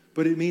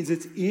 but it means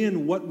it's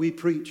in what we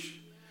preach.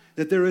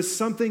 That there is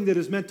something that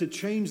is meant to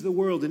change the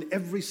world in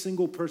every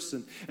single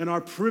person. And our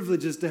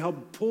privilege is to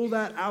help pull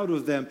that out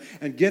of them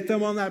and get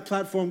them on that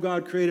platform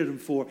God created them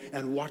for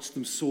and watch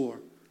them soar.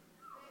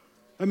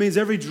 That means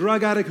every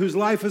drug addict whose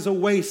life is a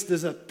waste,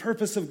 there's a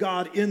purpose of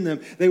God in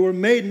them. They were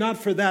made not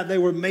for that, they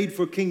were made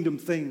for kingdom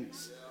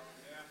things.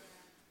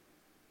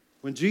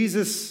 When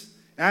Jesus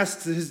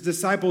asked his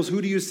disciples,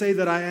 who do you say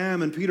that I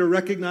am? And Peter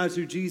recognized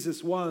who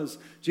Jesus was.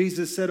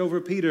 Jesus said over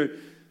Peter,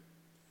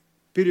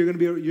 Peter,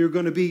 you're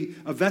going to be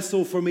a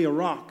vessel for me, a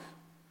rock.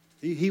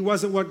 He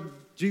wasn't what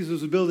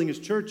Jesus was building his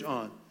church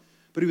on.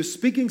 But he was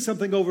speaking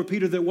something over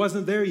Peter that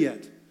wasn't there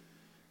yet.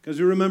 Because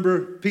you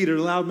remember Peter,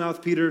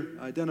 loudmouth Peter,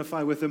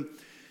 identify with him.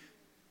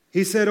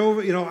 He said,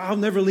 I'll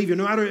never leave you.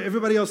 No matter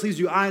everybody else leaves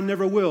you, I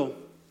never will.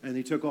 And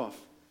he took off.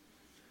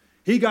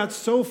 He got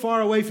so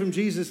far away from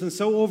Jesus and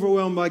so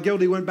overwhelmed by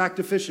guilt, he went back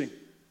to fishing.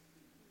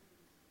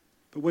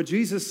 But what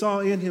Jesus saw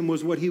in him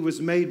was what he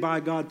was made by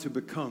God to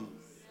become,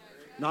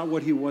 not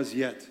what he was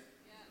yet.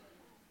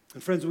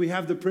 And friends, we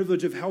have the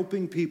privilege of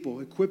helping people,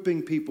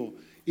 equipping people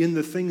in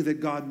the thing that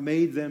God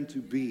made them to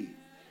be.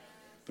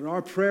 But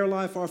our prayer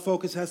life, our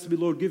focus has to be,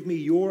 Lord, give me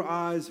your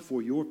eyes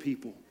for your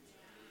people.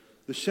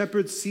 The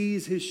shepherd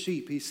sees his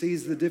sheep. He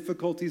sees the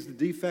difficulties, the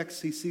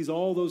defects. He sees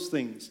all those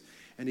things,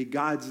 and he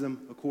guides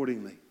them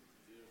accordingly.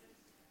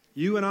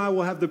 You and I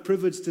will have the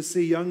privilege to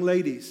see young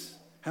ladies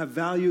have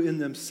value in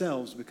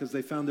themselves because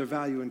they found their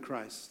value in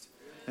Christ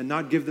and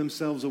not give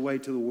themselves away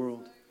to the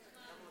world.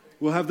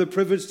 We'll have the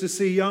privilege to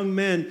see young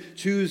men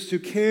choose to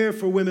care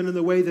for women in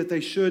the way that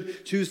they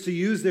should, choose to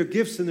use their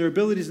gifts and their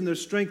abilities and their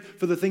strength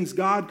for the things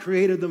God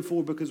created them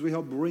for, because we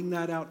help bring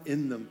that out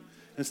in them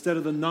instead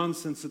of the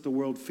nonsense that the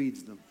world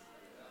feeds them.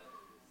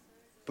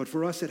 But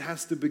for us, it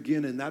has to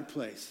begin in that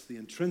place, the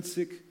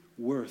intrinsic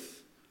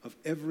worth of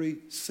every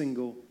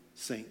single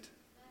saint.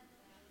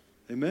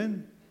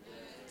 Amen?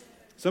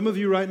 Some of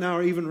you right now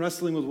are even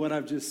wrestling with what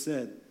I've just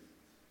said.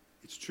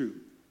 It's true.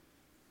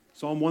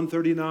 Psalm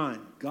 139,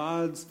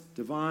 God's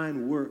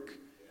divine work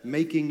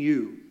making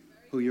you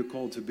who you're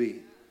called to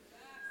be.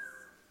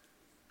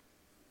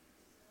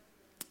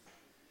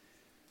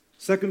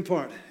 Second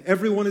part,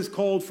 everyone is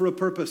called for a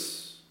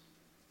purpose.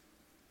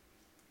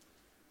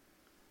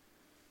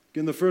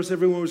 Again, the first,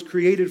 everyone was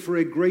created for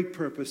a great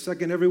purpose.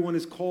 Second, everyone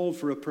is called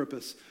for a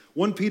purpose.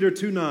 1 Peter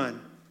 2:9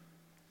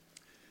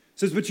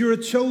 says, but you're a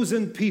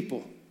chosen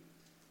people,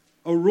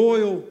 a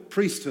royal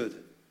priesthood,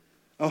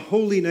 a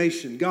holy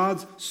nation,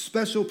 God's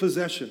special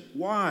possession.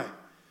 Why?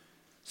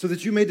 So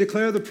that you may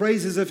declare the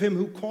praises of him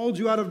who called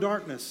you out of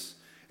darkness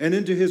and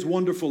into his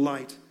wonderful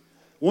light.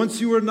 Once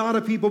you were not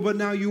a people, but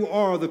now you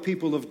are the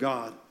people of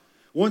God.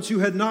 Once you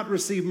had not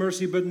received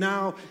mercy, but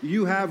now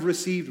you have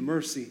received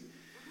mercy.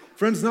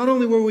 Friends, not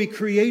only were we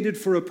created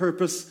for a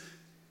purpose,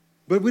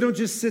 but we don't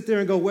just sit there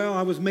and go, well,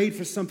 I was made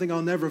for something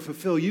I'll never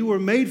fulfill. You were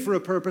made for a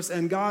purpose,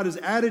 and God has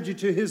added you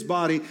to his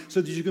body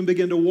so that you can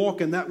begin to walk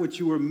in that which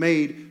you were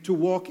made to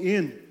walk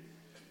in.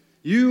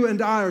 You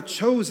and I are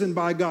chosen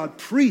by God,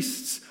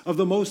 priests of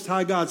the Most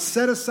High God,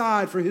 set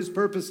aside for his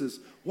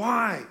purposes.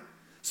 Why?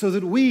 So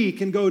that we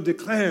can go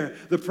declare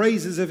the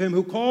praises of him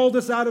who called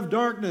us out of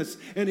darkness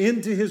and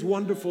into his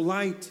wonderful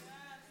light.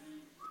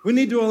 We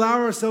need to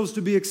allow ourselves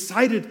to be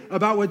excited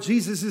about what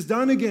Jesus has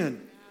done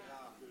again.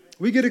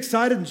 We get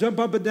excited and jump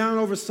up and down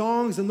over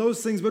songs and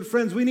those things, but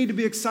friends, we need to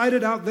be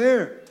excited out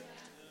there.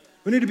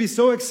 We need to be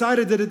so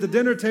excited that at the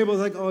dinner table,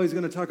 it's like, oh, he's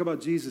going to talk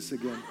about Jesus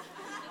again.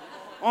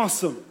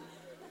 Awesome.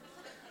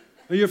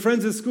 Or your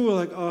friends at school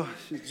are like, oh,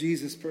 she's a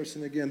Jesus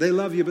person again. They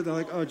love you, but they're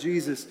like, oh,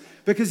 Jesus.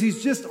 Because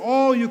he's just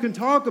all you can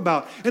talk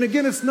about. And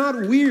again, it's not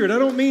weird. I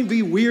don't mean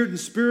be weird and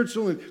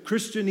spiritual and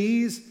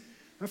Christianese. When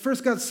I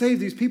first got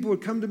saved, these people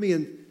would come to me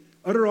and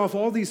utter off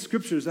all these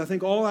scriptures, I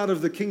think all out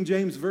of the King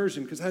James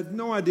Version, because I had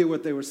no idea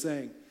what they were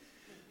saying.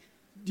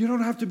 You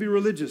don't have to be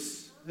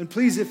religious. And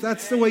please, if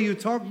that's the way you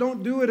talk,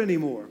 don't do it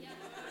anymore.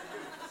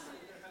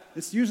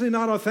 It's usually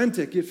not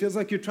authentic. It feels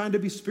like you're trying to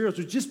be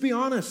spiritual. Just be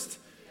honest.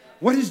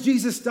 What has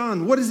Jesus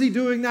done? What is he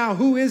doing now?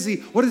 Who is he?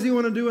 What does he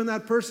want to do in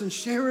that person?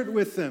 Share it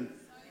with them.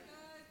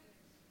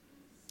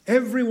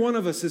 Every one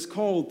of us is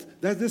called.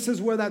 This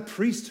is where that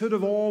priesthood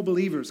of all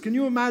believers. Can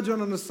you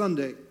imagine on a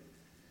Sunday?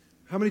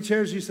 How many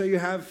chairs do you say you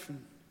have?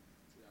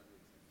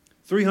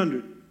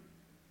 300.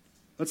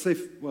 Let's say,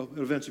 well,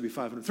 it'll eventually be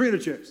 500.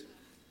 300 chairs.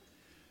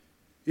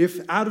 If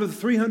out of the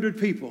 300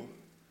 people,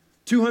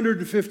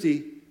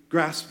 250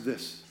 grasp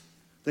this.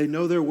 They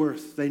know their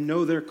worth. They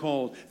know they're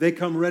called. They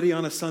come ready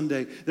on a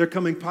Sunday. They're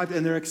coming piped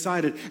and they're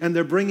excited. And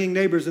they're bringing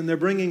neighbors and they're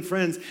bringing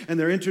friends. And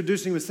they're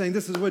introducing them saying,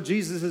 this is what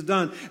Jesus has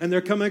done. And they're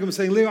coming up and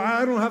saying, Leo,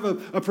 I don't have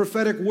a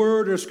prophetic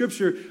word or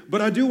scripture,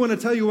 but I do want to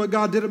tell you what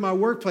God did at my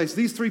workplace.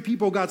 These 3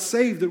 people got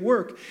saved at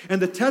work.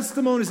 And the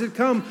testimonies that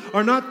come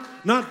are not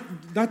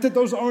that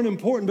those aren't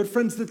important, but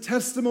friends, the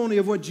testimony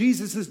of what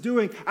Jesus is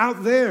doing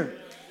out there.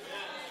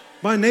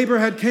 My neighbor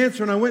had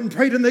cancer and I went and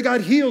prayed and they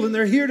got healed and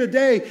they're here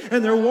today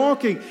and they're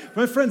walking.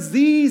 My friends,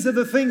 these are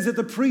the things that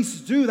the priests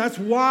do. That's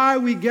why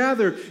we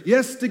gather.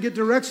 Yes, to get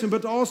direction,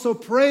 but to also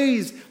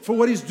praise for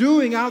what he's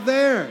doing out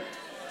there.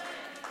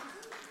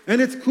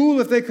 And it's cool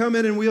if they come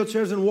in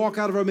wheelchairs and walk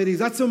out of our meetings.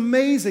 That's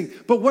amazing.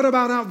 But what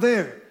about out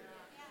there?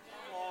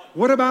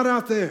 What about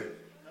out there?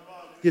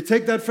 You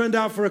take that friend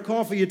out for a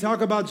coffee, you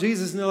talk about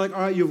Jesus and they're like,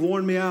 all right, you've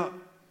worn me out.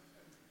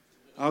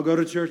 I'll go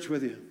to church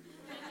with you.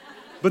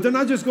 But they're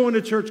not just going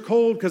to church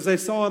cold because they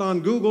saw it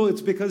on Google.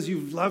 It's because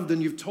you've loved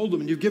and you've told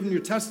them and you've given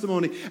your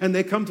testimony. And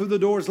they come through the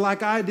doors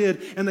like I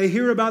did. And they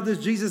hear about this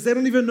Jesus. They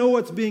don't even know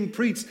what's being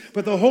preached.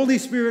 But the Holy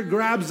Spirit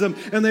grabs them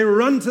and they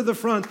run to the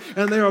front.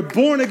 And they are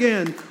born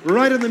again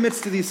right in the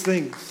midst of these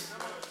things.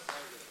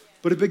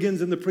 But it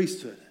begins in the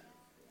priesthood.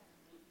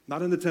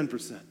 Not in the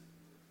 10%.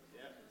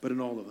 But in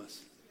all of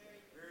us.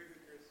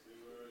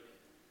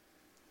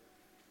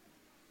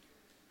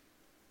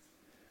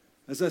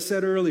 As I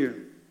said earlier,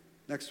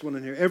 next one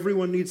in here,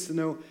 everyone needs to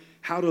know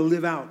how to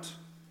live out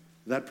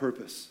that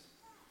purpose.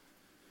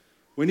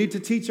 We need to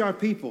teach our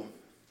people.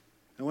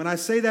 And when I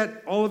say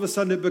that, all of a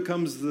sudden it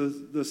becomes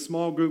the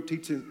small group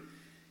teaching.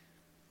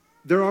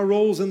 There are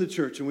roles in the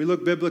church, and we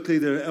look biblically,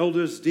 there are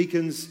elders,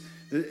 deacons,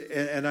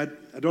 and I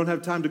don't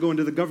have time to go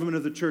into the government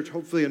of the church,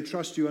 hopefully, and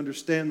trust you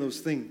understand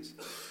those things.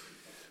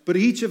 But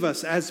each of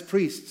us as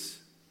priests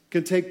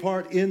can take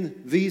part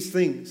in these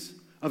things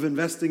of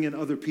investing in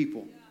other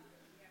people.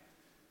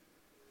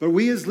 But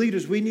we as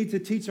leaders, we need to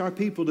teach our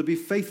people to be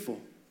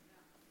faithful.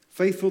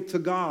 Faithful to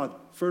God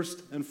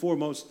first and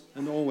foremost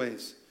and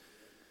always.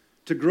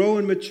 To grow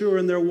and mature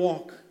in their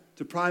walk.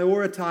 To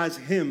prioritize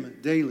Him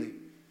daily.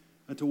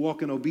 And to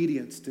walk in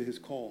obedience to His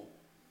call.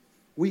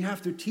 We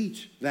have to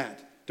teach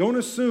that. Don't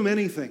assume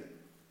anything.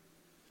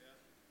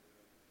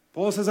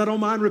 Paul says, I don't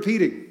mind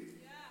repeating.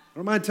 I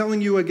don't mind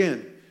telling you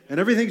again. And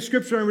everything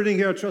scripture I'm reading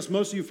here, I trust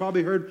most of you have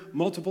probably heard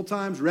multiple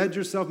times, read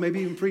yourself, maybe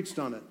even preached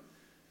on it.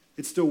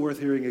 It's still worth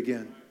hearing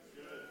again.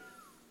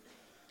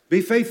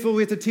 Be faithful.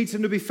 We have to teach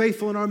them to be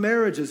faithful in our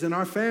marriages, in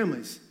our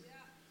families.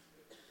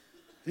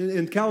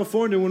 In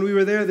California, when we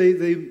were there,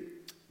 the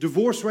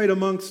divorce rate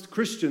amongst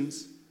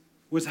Christians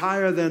was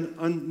higher than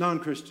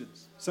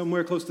non-Christians.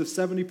 Somewhere close to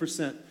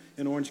 70%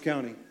 in Orange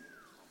County.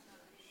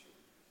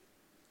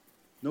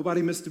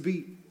 Nobody missed a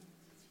beat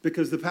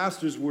because the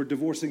pastors were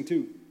divorcing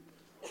too.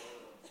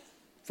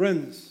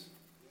 Friends,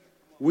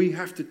 we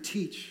have to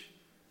teach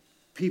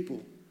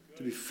people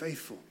to be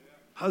faithful.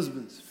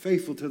 Husbands,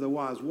 faithful to their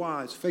wives.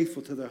 Wives,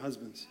 faithful to their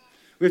husbands.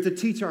 We have to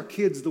teach our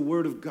kids the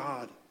Word of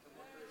God.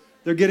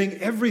 They're getting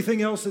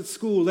everything else at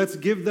school. Let's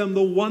give them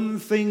the one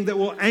thing that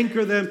will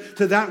anchor them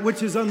to that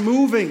which is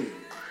unmoving.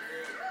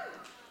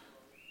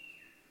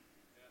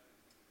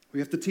 We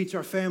have to teach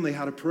our family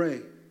how to pray.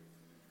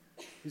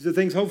 These are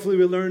things hopefully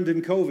we learned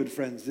in COVID,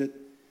 friends, that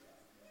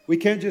we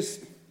can't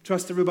just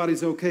trust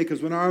everybody's okay,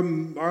 because when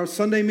our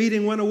Sunday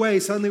meeting went away,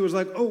 suddenly it was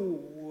like, oh,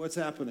 what's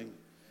happening?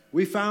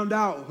 We found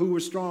out who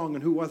was strong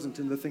and who wasn't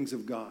in the things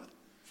of God.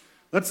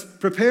 Let's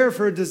prepare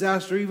for a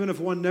disaster even if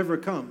one never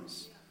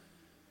comes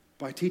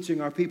by teaching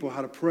our people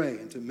how to pray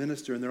and to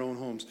minister in their own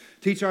homes.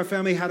 Teach our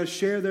family how to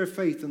share their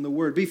faith in the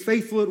Word. Be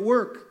faithful at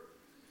work.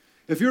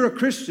 If you're a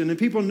Christian and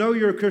people know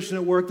you're a Christian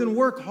at work, then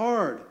work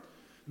hard.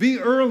 Be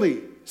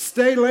early.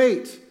 Stay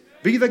late.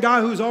 Be the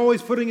guy who's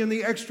always putting in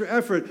the extra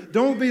effort.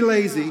 Don't be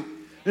lazy.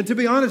 And to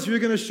be honest, if you're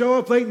going to show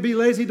up late and be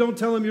lazy, don't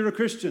tell them you're a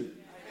Christian.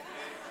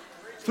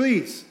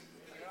 Please.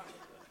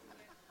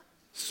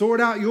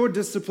 Sort out your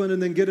discipline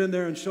and then get in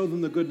there and show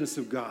them the goodness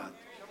of God.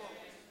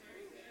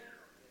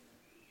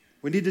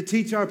 We need to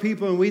teach our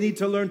people, and we need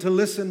to learn to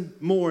listen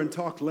more and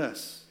talk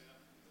less.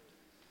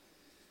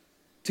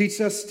 Teach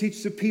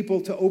the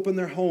people to open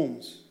their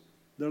homes,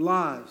 their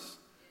lives,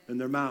 and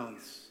their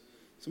mouths.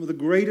 Some of the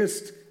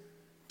greatest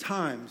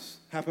times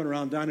happen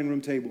around dining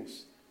room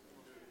tables.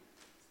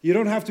 You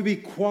don't have to be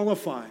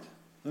qualified.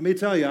 Let me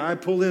tell you, I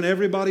pulled in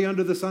everybody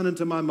under the sun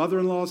into my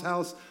mother-in-law's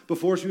house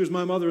before she was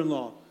my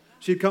mother-in-law.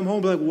 She'd come home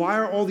and be like, why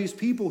are all these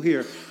people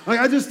here?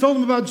 I just told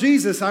them about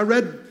Jesus. I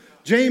read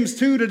James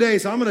 2 today,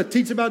 so I'm going to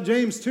teach about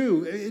James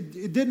 2.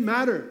 It didn't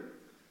matter.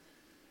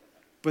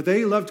 But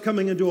they loved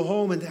coming into a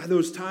home and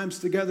those times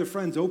together.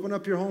 Friends, open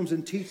up your homes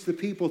and teach the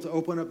people to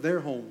open up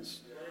their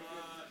homes.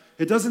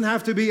 It doesn't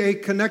have to be a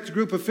connect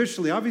group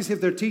officially. Obviously,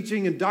 if they're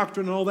teaching and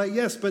doctrine and all that,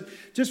 yes. But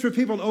just for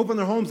people to open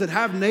their homes that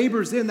have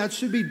neighbors in, that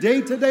should be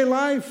day-to-day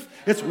life.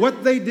 It's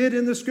what they did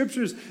in the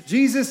scriptures.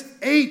 Jesus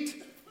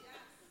ate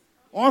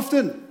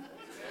often.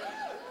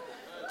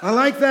 I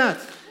like that.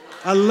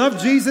 I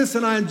love Jesus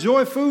and I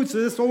enjoy food,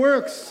 so this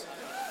works.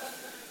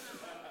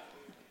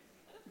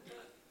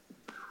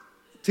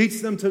 Teach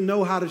them to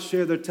know how to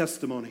share their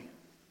testimony.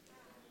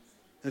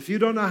 If you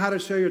don't know how to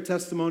share your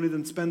testimony,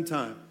 then spend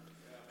time.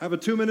 Have a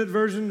 2-minute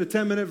version, a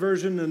 10-minute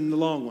version, and the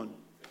long one.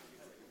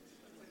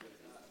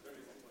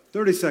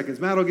 30 seconds.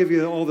 Matt will give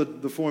you all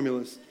the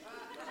formulas.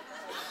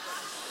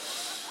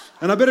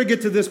 And I better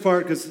get to this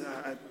part because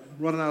I'm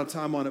running out of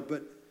time on it.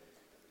 But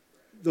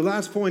the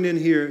last point in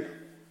here,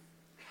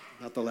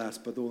 not the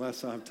last, but the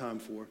last I have time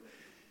for.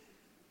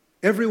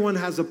 Everyone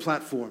has a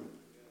platform.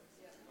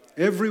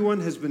 Everyone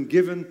has been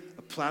given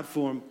a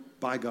platform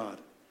by God.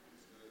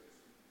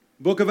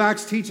 Book of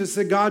Acts teaches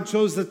that God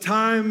chose the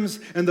times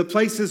and the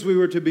places we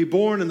were to be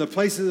born and the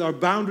places, our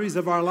boundaries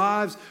of our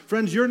lives.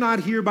 Friends, you're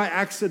not here by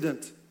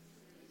accident.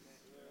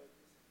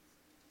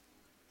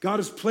 God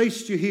has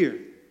placed you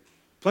here,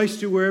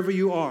 placed you wherever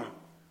you are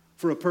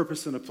for a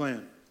purpose and a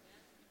plan.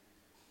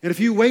 And if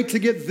you wait to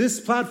get this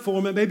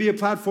platform, it may be a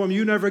platform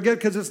you never get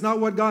because it's not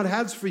what God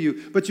has for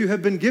you, but you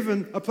have been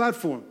given a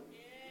platform.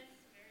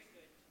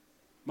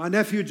 My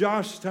nephew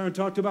Josh, Taryn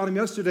talked about him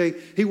yesterday,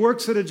 he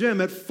works at a gym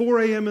at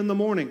 4 a.m. in the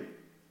morning.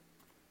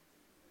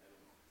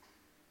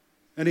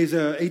 And he's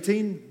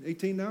 18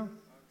 now?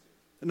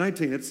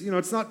 19.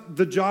 It's not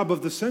the job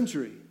of the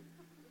century.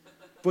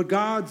 But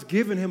God's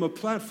given him a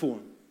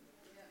platform.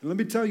 And let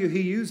me tell you,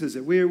 he uses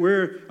it.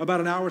 We're about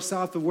an hour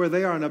south of where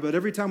they are now, but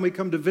every time we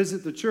come to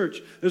visit the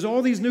church, there's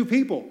all these new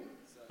people.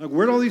 Like,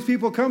 where'd all these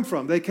people come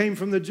from? They came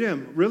from the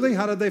gym. Really?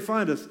 How did they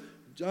find us?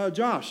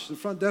 Josh, the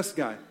front desk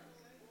guy.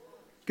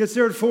 Gets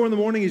there at 4 in the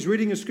morning. He's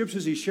reading his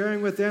scriptures. He's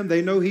sharing with them.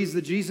 They know he's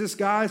the Jesus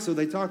guy, so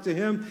they talk to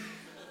him.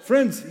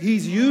 Friends,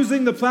 he's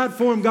using the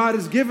platform God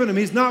has given him.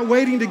 He's not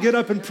waiting to get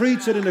up and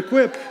preach it and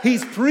equip.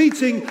 He's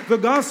preaching the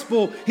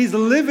gospel. He's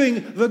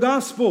living the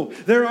gospel.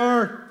 There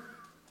are,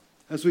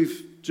 as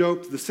we've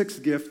joked, the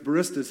sixth gift,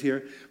 baristas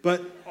here.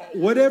 But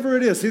whatever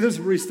it is, see, there's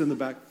a barista in the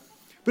back.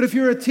 But if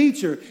you're a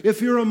teacher,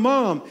 if you're a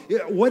mom,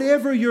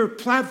 whatever your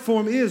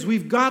platform is,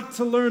 we've got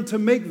to learn to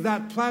make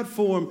that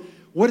platform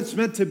what it's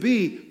meant to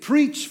be.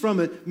 Preach from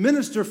it,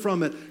 minister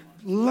from it,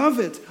 love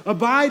it,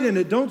 abide in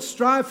it. Don't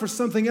strive for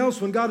something else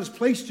when God has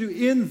placed you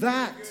in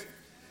that.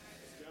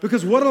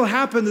 Because what will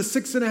happen the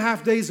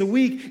 6.5 days a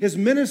week is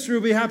ministry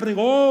will be happening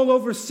all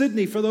over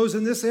Sydney for those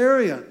in this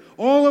area.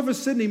 All over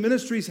Sydney,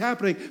 ministry is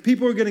happening.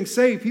 People are getting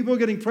saved. People are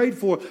getting prayed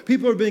for.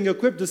 People are being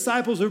equipped.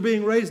 Disciples are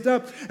being raised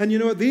up. And you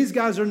know what? These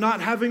guys are not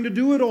having to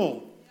do it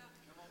all.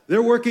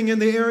 They're working in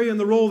the area and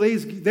the role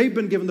they've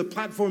been given, the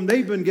platform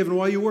they've been given.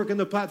 While you work in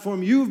the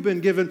platform you've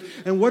been given.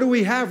 And what do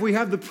we have? We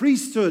have the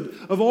priesthood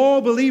of all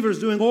believers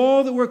doing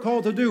all that we're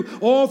called to do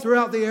all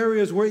throughout the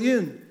areas we're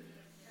in.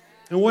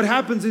 And what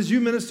happens is you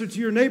minister to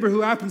your neighbor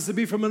who happens to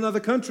be from another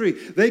country.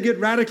 They get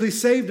radically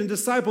saved and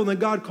discipled, and then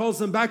God calls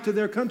them back to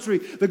their country.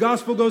 The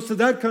gospel goes to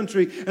that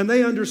country, and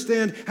they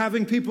understand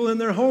having people in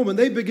their home, and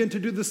they begin to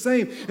do the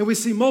same. And we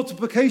see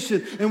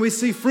multiplication, and we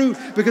see fruit,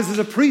 because there's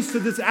a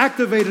priesthood that's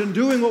activated and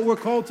doing what we're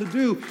called to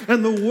do.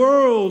 And the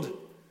world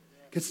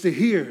gets to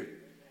hear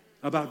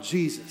about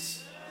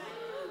Jesus.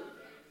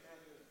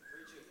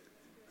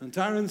 And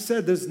Tyron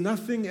said, there's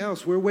nothing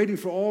else. We're waiting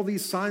for all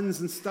these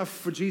signs and stuff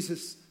for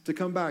Jesus to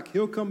come back.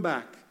 He'll come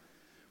back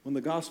when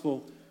the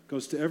gospel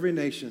goes to every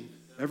nation,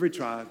 every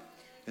tribe,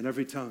 and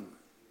every tongue.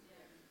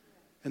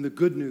 And the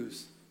good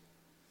news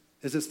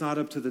is it's not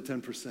up to the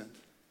 10%.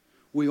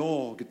 We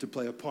all get to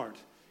play a part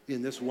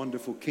in this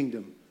wonderful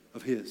kingdom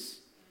of his.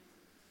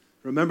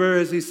 Remember,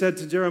 as he said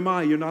to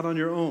Jeremiah, you're not on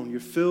your own.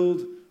 You're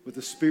filled with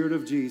the Spirit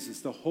of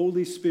Jesus. The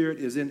Holy Spirit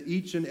is in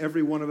each and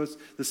every one of us,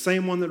 the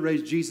same one that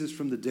raised Jesus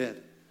from the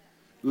dead.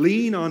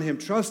 Lean on him,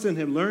 trust in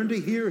him, learn to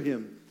hear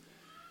him,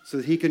 so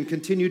that he can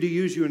continue to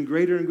use you in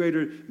greater and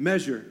greater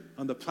measure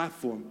on the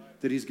platform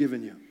that he's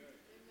given you.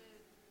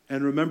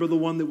 And remember the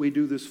one that we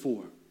do this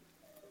for.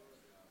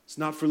 It's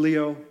not for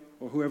Leo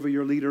or whoever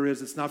your leader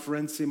is. It's not for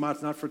NCMA.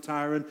 It's not for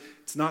Tyron.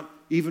 It's not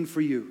even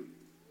for you.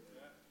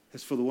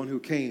 It's for the one who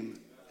came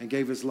and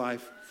gave his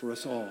life for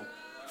us all,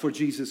 for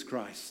Jesus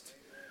Christ.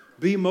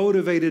 Be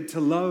motivated to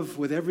love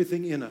with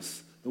everything in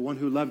us the one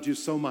who loved you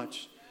so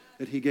much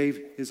that he gave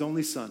his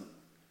only son,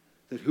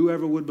 that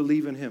whoever would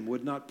believe in him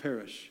would not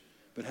perish,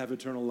 but have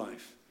eternal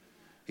life.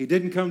 He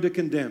didn't come to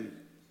condemn.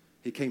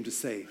 He came to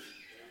save.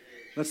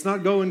 Let's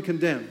not go and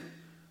condemn.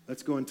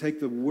 Let's go and take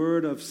the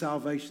word of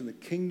salvation, the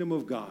kingdom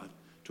of God,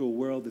 to a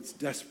world that's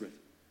desperate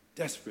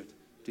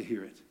to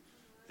hear it.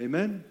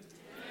 Amen?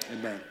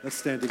 Amen. Let's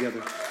stand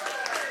together.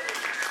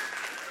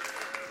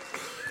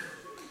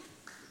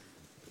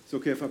 It's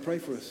okay if I pray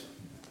for us.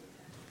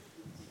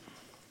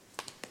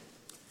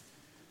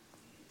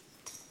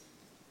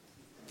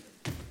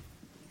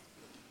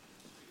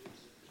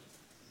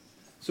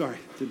 Sorry,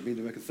 didn't mean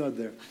to make a thud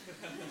there.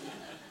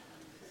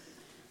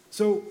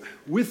 So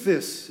with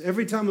this,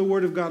 every time the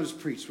Word of God is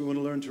preached, we want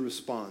to learn to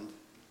respond.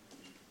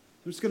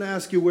 I'm just going to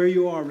ask you where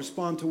you are.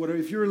 Respond to whatever.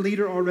 If you're a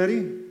leader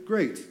already,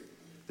 great.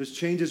 There's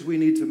changes we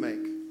need to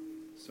make.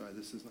 Sorry,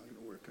 this is not going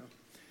to work out.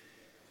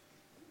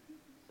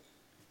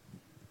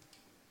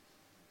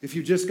 If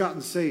you've just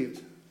gotten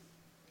saved,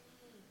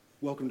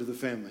 welcome to the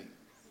family.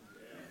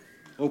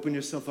 Open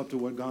yourself up to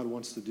what God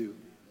wants to do.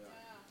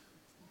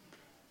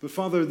 But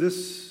Father,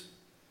 this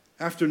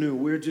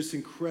afternoon, we're just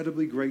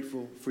incredibly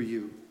grateful for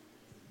you.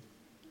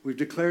 We've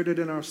declared it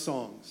in our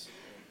songs,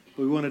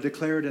 but we want to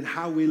declare it in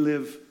how we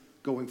live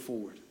going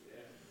forward.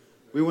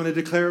 We want to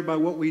declare it by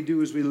what we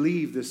do as we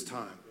leave this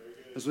time,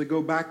 as we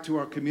go back to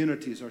our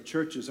communities, our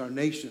churches, our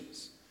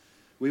nations.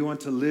 We want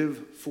to live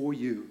for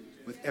you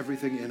with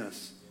everything in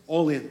us,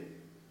 all in.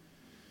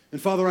 And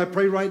Father, I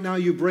pray right now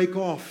you break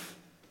off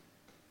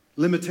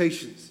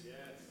limitations.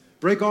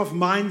 Break off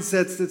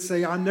mindsets that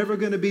say, I'm never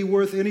going to be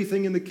worth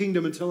anything in the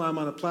kingdom until I'm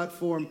on a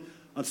platform,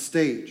 on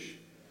stage.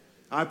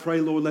 I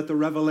pray, Lord, let the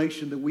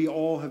revelation that we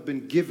all have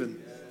been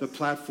given the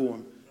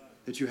platform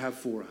that you have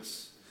for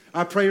us.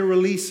 I pray a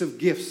release of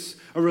gifts,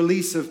 a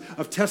release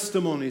of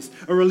testimonies,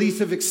 a release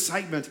of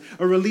excitement,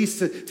 a release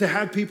to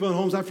have people in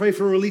homes. I pray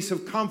for a release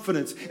of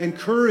confidence and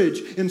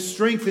courage and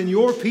strength in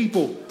your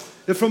people.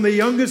 That from the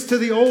youngest to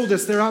the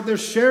oldest, they're out there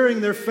sharing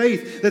their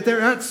faith. That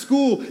they're at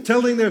school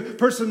telling their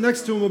person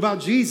next to them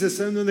about Jesus,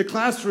 and in the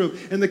classroom,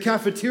 in the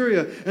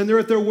cafeteria, and they're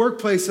at their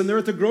workplace, and they're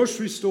at the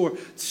grocery store,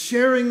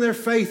 sharing their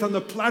faith on the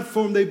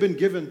platform they've been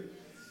given.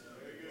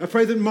 I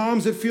pray that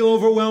moms that feel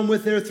overwhelmed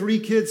with their 3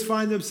 kids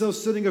find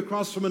themselves sitting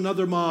across from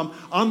another mom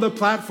on the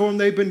platform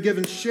they've been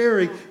given,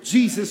 sharing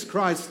Jesus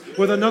Christ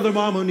with another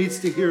mom who needs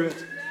to hear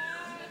it.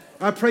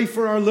 I pray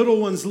for our little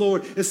ones,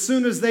 Lord, as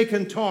soon as they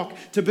can talk,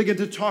 to begin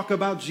to talk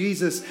about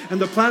Jesus and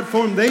the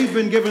platform they've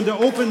been given to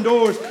open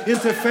doors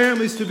into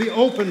families to be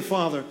open,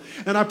 Father.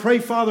 And I pray,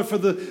 Father, for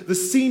the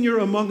senior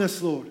among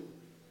us, Lord,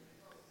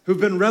 who've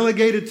been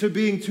relegated to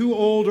being too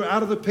old or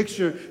out of the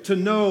picture to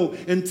know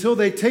until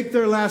they take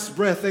their last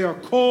breath, they are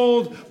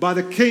called by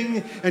the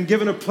King and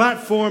given a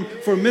platform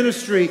for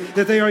ministry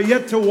that they are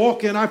yet to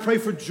walk in. I pray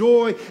for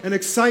joy and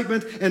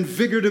excitement and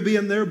vigor to be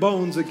in their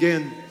bones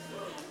again.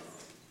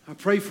 I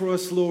pray for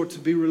us, Lord, to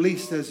be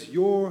released as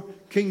your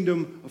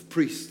kingdom of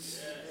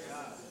priests,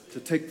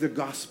 to take the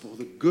gospel,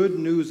 the good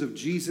news of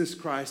Jesus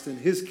Christ and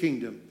his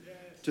kingdom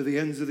to the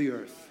ends of the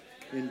earth.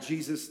 In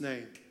Jesus'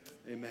 name,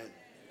 amen.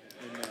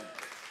 Amen.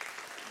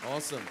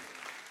 Awesome.